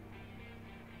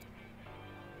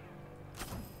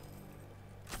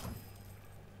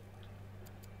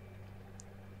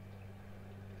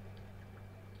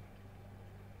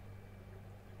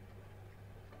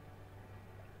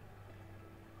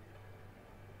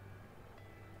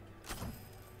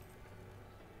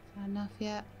 enough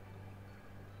yet.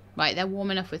 Right, they're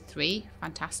warm enough with 3.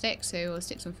 Fantastic. So we'll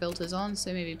stick some filters on.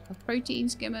 So maybe protein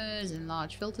skimmers and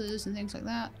large filters and things like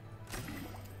that.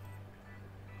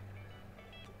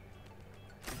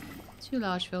 2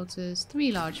 large filters,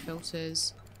 3 large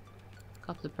filters, a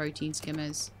couple of protein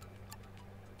skimmers.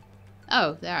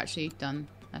 Oh, they're actually done.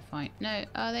 They're fine. No,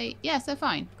 are they? Yes, they're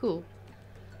fine. Cool.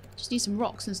 Just need some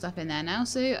rocks and stuff in there now.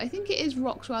 So I think it is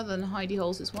rocks rather than hidey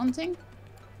holes it's wanting.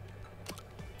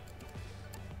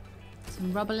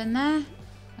 Some rubble in there.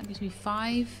 That gives me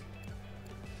 5.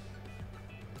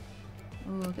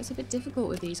 Oh, it gets a bit difficult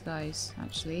with these guys,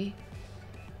 actually.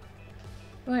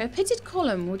 Right, a pitted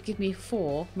column would give me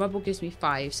 4. Rubble gives me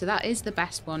 5. So that is the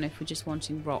best one if we're just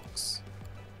wanting rocks.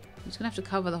 I'm just going to have to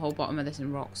cover the whole bottom of this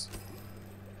in rocks.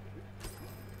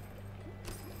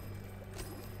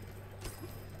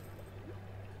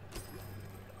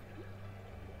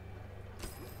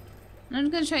 And I'm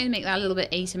going to try to make that a little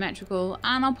bit asymmetrical.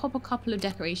 And I'll pop a couple of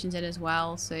decorations in as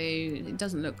well, so it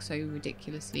doesn't look so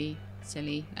ridiculously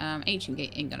silly. Ancient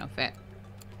gate ain't going to fit.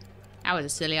 That was a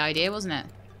silly idea, wasn't it?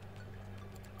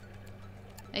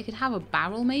 They could have a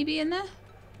barrel maybe in there?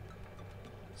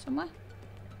 Somewhere?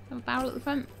 Have a barrel at the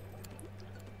front?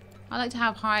 I like to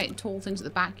have high, tall things at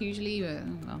the back usually, but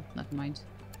oh, well, never mind.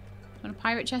 Want a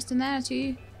pirate chest in there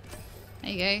too?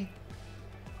 There you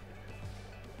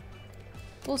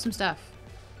go. Awesome stuff.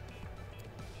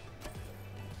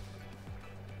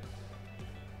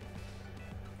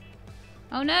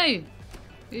 Oh no!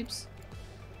 Oops.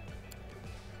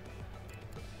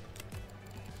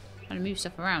 Trying to move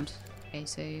stuff around. Okay,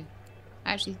 so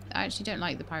I actually don't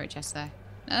like the pirate chest there.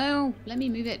 No, let me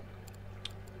move it.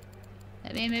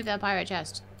 Let me move that pirate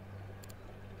chest.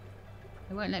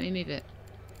 It won't let me move it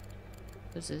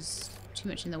because there's too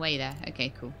much in the way there.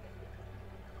 Okay, cool.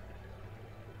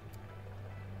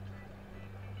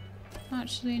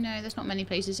 Actually, no, there's not many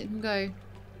places it can go.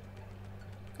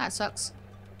 That sucks.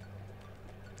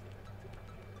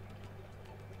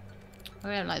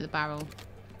 I don't like the barrel.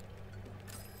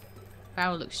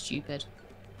 Barrel looks stupid.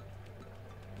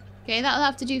 Okay, that'll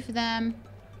have to do for them.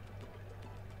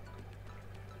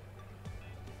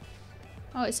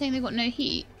 Oh, it's saying they've got no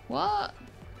heat. What?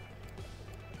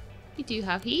 You do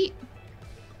have heat.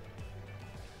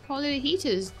 Whole load of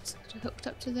heaters hooked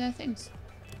up to their things.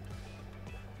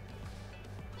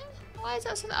 Why is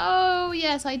that so? Oh,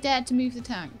 yes, I dared to move the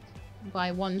tank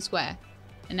by 1 square.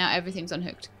 And now everything's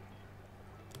unhooked.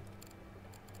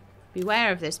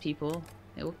 Beware of this, people.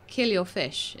 It will kill your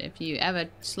fish. If you ever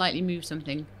slightly move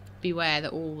something, beware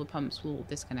that all the pumps will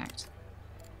disconnect.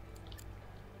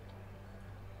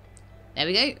 There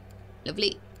we go.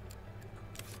 Lovely.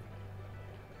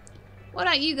 What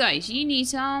about you guys? You need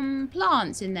some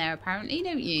plants in there apparently,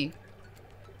 don't you?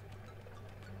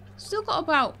 Still got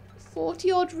about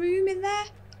 40 odd room in there.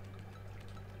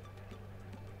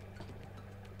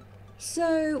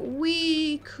 So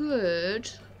we could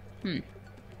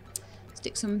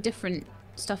stick some different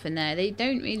stuff in there. They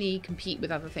don't really compete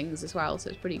with other things as well, so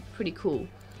it's pretty cool.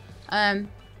 So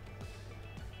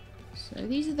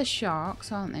these are the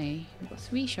sharks, aren't they? We've got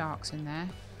 3 sharks in there.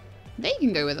 They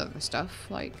can go with other stuff.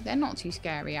 Like, they're not too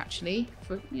scary actually.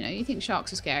 For, you know, you think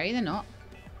sharks are scary, they're not.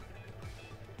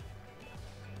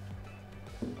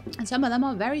 And some of them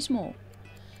are very small.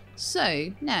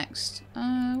 So, next,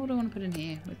 what do I want to put in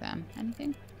here with them?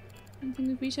 Anything? Anything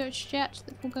we've researched yet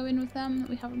that will go in with them that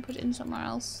we haven't put in somewhere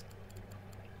else?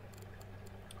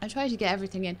 I tried to get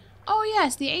everything in. Oh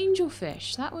yes, the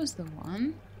angelfish. That was the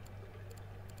one.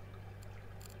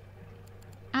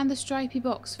 And the stripy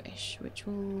boxfish, which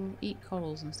will eat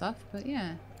corals and stuff, but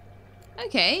yeah.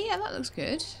 Okay, yeah, that looks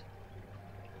good.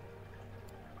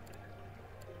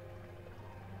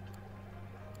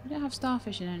 We don't have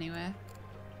starfish in anywhere.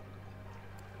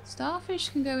 Starfish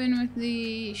can go in with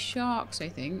the sharks, I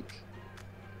think.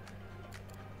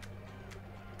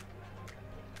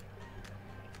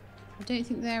 I don't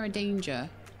think they're a danger.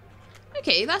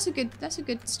 Okay, that's a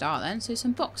good start then. So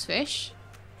some boxfish.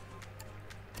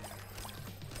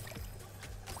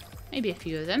 Maybe a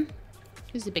few of them.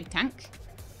 Here's the big tank.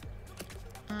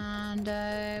 And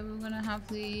we're going to have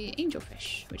the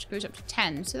angelfish, which goes up to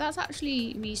 10. So that's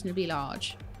actually reasonably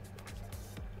large.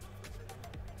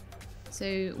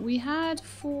 So we had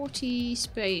 40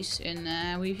 space in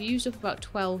there. We've used up about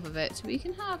 12 of it. So we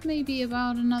can have maybe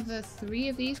about another 3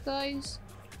 of these guys.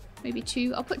 Maybe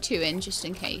 2. I'll put 2 in just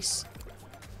in case.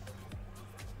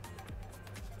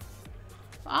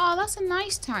 Oh, that's a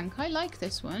nice tank. I like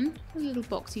this one. A little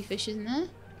boxy fish in there.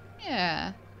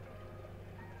 Yeah.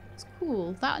 It's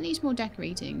cool. That needs more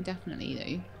decorating,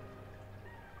 definitely,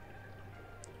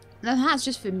 though. Now, that's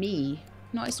just for me.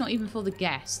 No, it's not even for the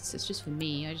guests. It's just for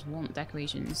me. I just want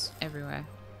decorations everywhere.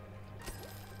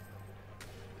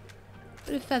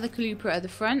 Bit of feather colupa at the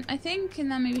front, I think, and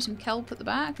then maybe some kelp at the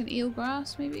back and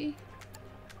eelgrass, maybe.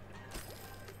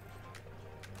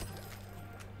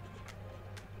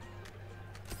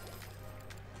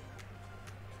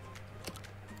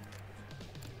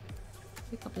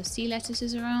 A couple of sea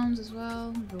lettuces around as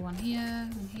well. Maybe one here,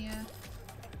 one here.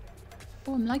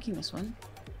 Oh, I'm liking this one.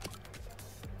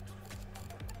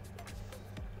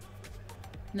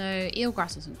 No,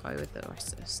 eelgrass doesn't go with the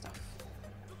rest of this stuff.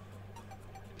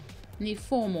 I need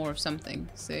 4 more of something,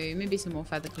 so maybe some more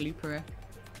feather colupa.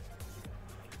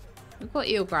 We've got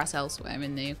eelgrass elsewhere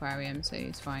in the aquarium, so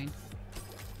it's fine.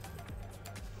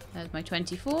 There's my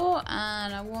 24,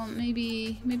 and I want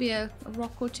maybe a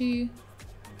rock or 2.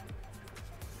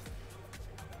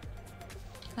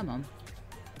 Come on.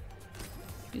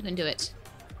 You can do it.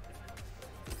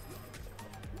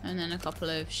 And then a couple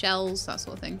of shells, that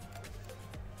sort of thing.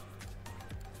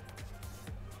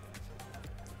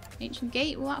 Ancient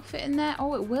gate, will that fit in there?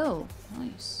 Oh, it will.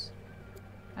 Nice.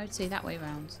 I would say that way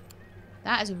round.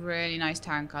 That is a really nice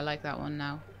tank. I like that one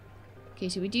now. Okay,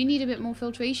 so we do need a bit more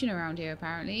filtration around here,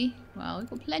 apparently. Well, we've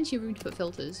got plenty of room to put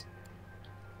filters.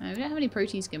 We don't have any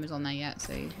protein skimmers on there yet,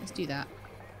 so let's do that.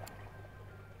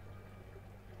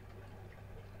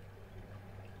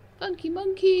 Funky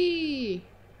monkey!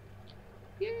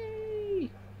 Yay!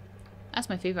 That's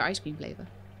my favourite ice cream flavour.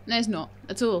 No, it's not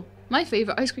at all. My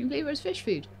favourite ice cream flavour is fish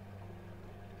food.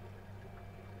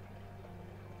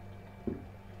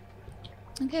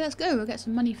 Okay, let's go. We'll get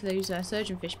some money for those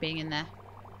surgeonfish being in there.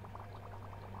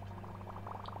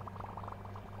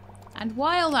 And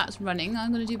while that's running,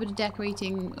 I'm going to do a bit of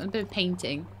decorating, a bit of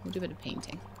painting. We'll do a bit of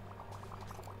painting.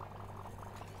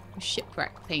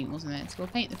 Shipwreck paint, wasn't it? So we'll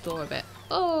paint the floor a bit.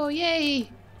 Oh,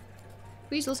 yay!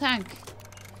 Weasel tank.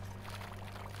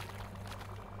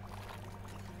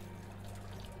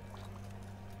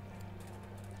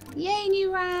 Yay,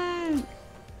 new rank!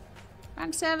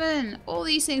 Rank 7. All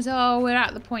these things. Oh, we're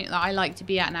at the point that I like to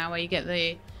be at now, where you get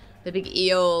the big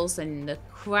eels and the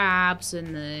crabs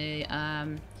and the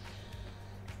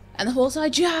horseye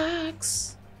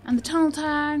jacks and the tunnel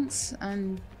tanks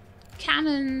and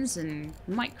cannons and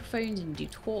microphones and do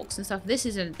talks and stuff. This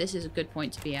is a good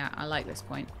point to be at. I like this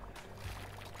point.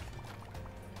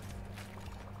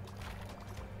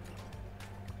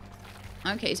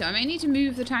 Okay, so I may need to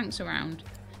move the tanks around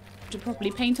to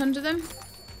properly paint under them.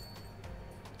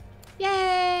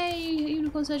 Yay!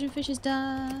 Unicorn surgeonfish is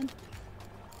done.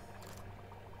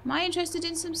 Am I interested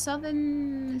in some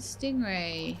southern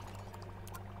stingray?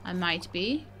 I might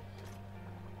be.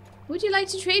 Would you like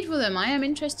to trade for them? I am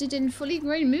interested in fully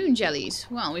grown moon jellies.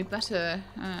 Well, we'd better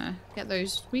get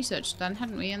those researched done,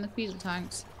 hadn't we, in the Queasel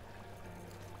tanks?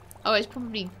 Oh, it's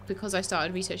probably because I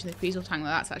started researching the Queasel tank that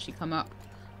that's actually come up.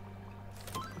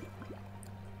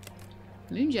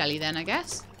 Moon jelly then, I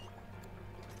guess.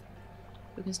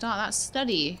 We can start that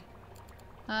study.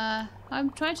 I'm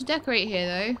trying to decorate here,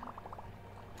 though.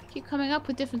 Keep coming up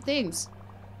with different things.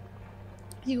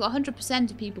 You've got 100%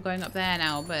 of people going up there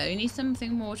now, but we need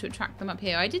something more to attract them up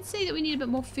here. I did say that we need a bit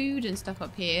more food and stuff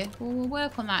up here. Well, we'll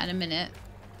work on that in a minute.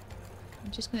 I'm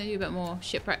just going to do a bit more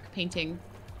shipwreck painting.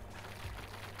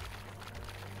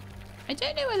 I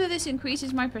don't know whether this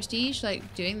increases my prestige,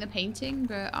 like doing the painting,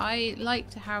 but I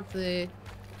like to have the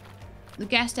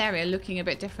guest area looking a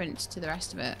bit different to the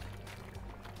rest of it.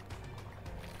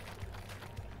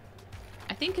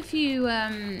 I think a few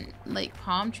like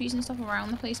palm trees and stuff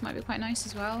around the place might be quite nice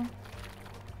as well.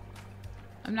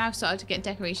 I'm now starting to get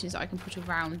decorations that I can put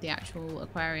around the actual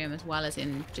aquarium as well as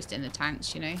in just in the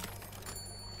tanks, you know.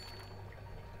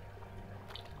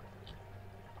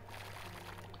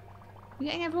 We're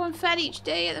getting everyone fed each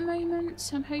day at the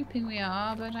moment. I'm hoping we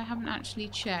are, but I haven't actually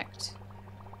checked.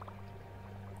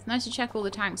 It's nice to check all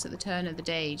the tanks at the turn of the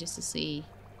day just to see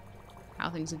how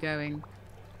things are going.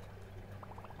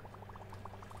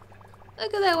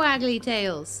 Look at their waggly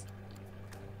tails.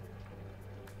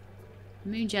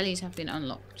 Moon jellies have been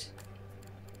unlocked.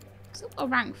 Still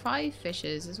got rank 5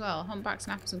 fishes as well. Humpback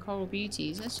snappers and coral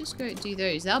beauties. Let's just go do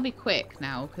those. They'll be quick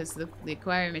now because the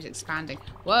aquarium is expanding.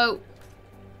 Whoa!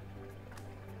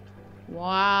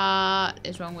 What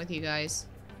is wrong with you guys?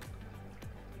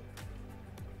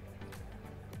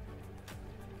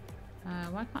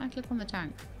 Why can't I click on the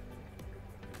tank?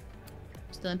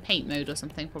 Still in paint mode or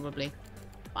something, probably.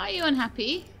 Why are you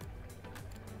unhappy?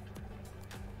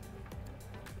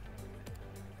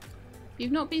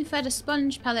 You've not been fed a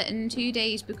sponge pellet in 2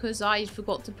 days because I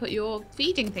forgot to put your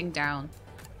feeding thing down.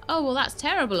 Oh, well, that's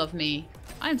terrible of me.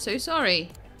 I'm so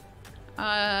sorry.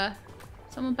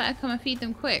 Someone better come and feed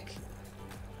them quick.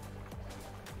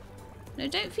 No,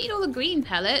 don't feed all the green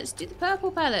pellets. Do the purple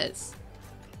pellets.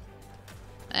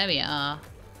 There we are.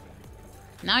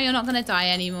 Now you're not going to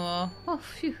die anymore. Oh,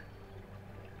 phew.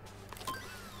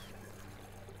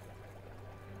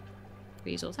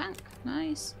 Freeze tank.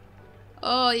 Nice.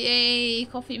 Oh, yay.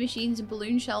 Coffee machines and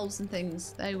balloon shelves and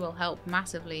things. They will help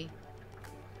massively.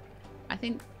 I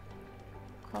think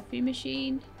coffee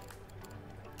machine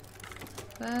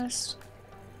first.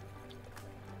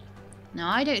 No,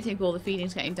 I don't think all the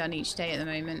feeding's getting done each day at the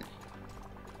moment.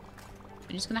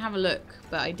 I'm just going to have a look,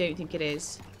 but I don't think it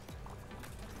is.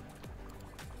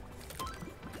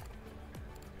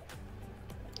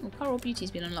 Oh, Coral Beauty's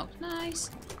been unlocked. Nice.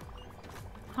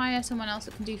 Hire someone else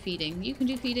that can do feeding. You can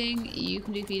do feeding. You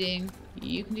can do feeding.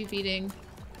 You can do feeding.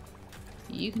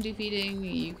 You can do feeding.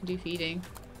 You can do feeding.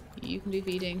 You can do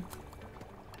feeding.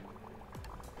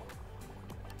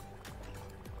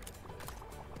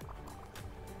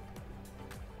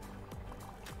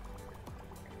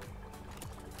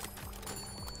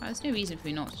 There's no reason for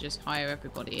me not to just hire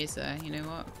everybody, is there? You know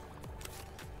what?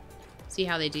 See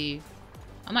how they do.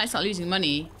 I might start losing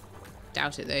money.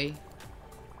 Doubt it, though.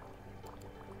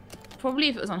 Probably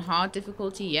if it was on hard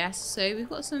difficulty, yes. So we've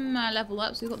got some level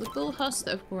ups. We've got the bull husks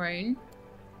that have grown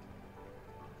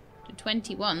to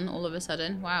 21 all of a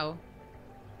sudden. Wow.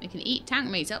 They can eat tank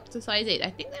mates up to size 8. I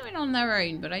think they're in on their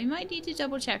own, but I might need to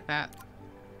double check that.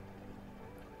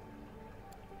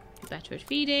 Be better at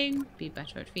feeding. Be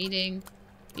better at feeding.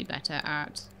 Be better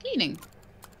at cleaning.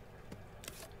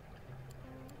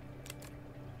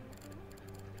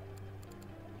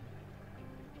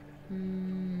 Do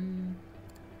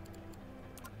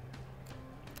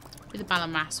the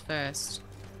biomass first.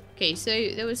 Okay, so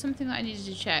there was something that I needed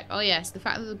to check. Oh yes, the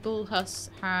fact that the bull husks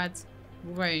had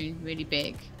grown really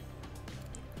big.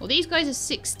 Well, these guys are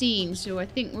 16, so I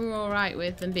think we're alright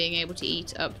with them being able to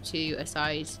eat up to a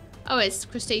size. Oh, it's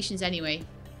crustaceans anyway.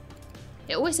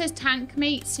 It always says tank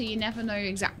mate, so you never know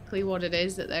exactly what it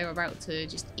is that they're about to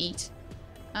just eat.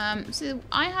 So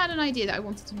I had an idea that I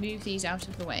wanted to move these out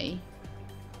of the way.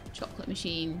 Chocolate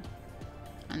machine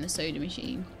and the soda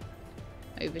machine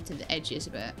over to the edges a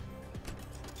bit.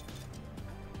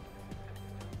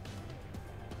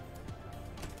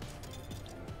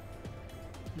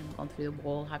 You haven't gone through the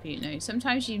wall, have you? No.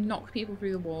 Sometimes you knock people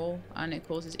through the wall and it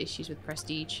causes issues with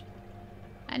prestige.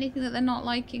 Anything that they're not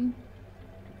liking.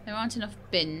 There aren't enough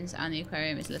bins and the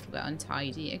aquarium is a little bit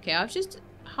untidy. Okay, I've just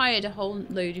hired a whole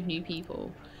load of new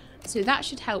people. So that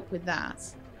should help with that.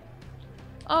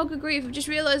 Oh, good grief. I've just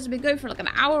realised I've been going for like an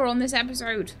hour on this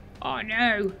episode. Oh,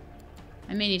 no.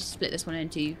 I may need to split this one in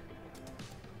two.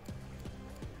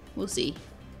 We'll see.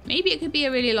 Maybe it could be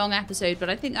a really long episode, but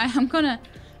I think I am going to...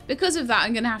 Because of that,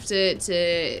 I'm going to have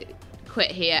to quit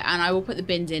here and I will put the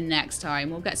bins in next time.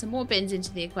 We'll get some more bins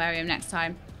into the aquarium next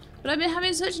time. But I've been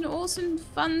having such an awesome,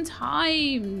 fun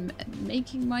time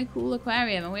making my cool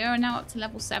aquarium. And we are now up to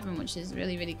level 7, which is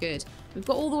really, really good. We've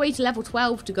got all the way to level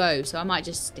 12 to go. So I might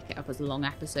just stick it up as a long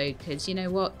episode because you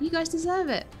know what? You guys deserve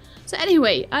it. So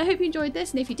anyway, I hope you enjoyed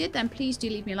this. And if you did, then please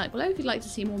do leave me a like below. If you'd like to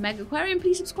see more Megaquarium,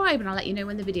 please subscribe and I'll let you know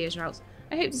when the videos are out.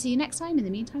 I hope to see you next time. In the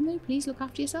meantime, though, please look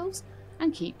after yourselves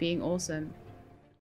and keep being awesome.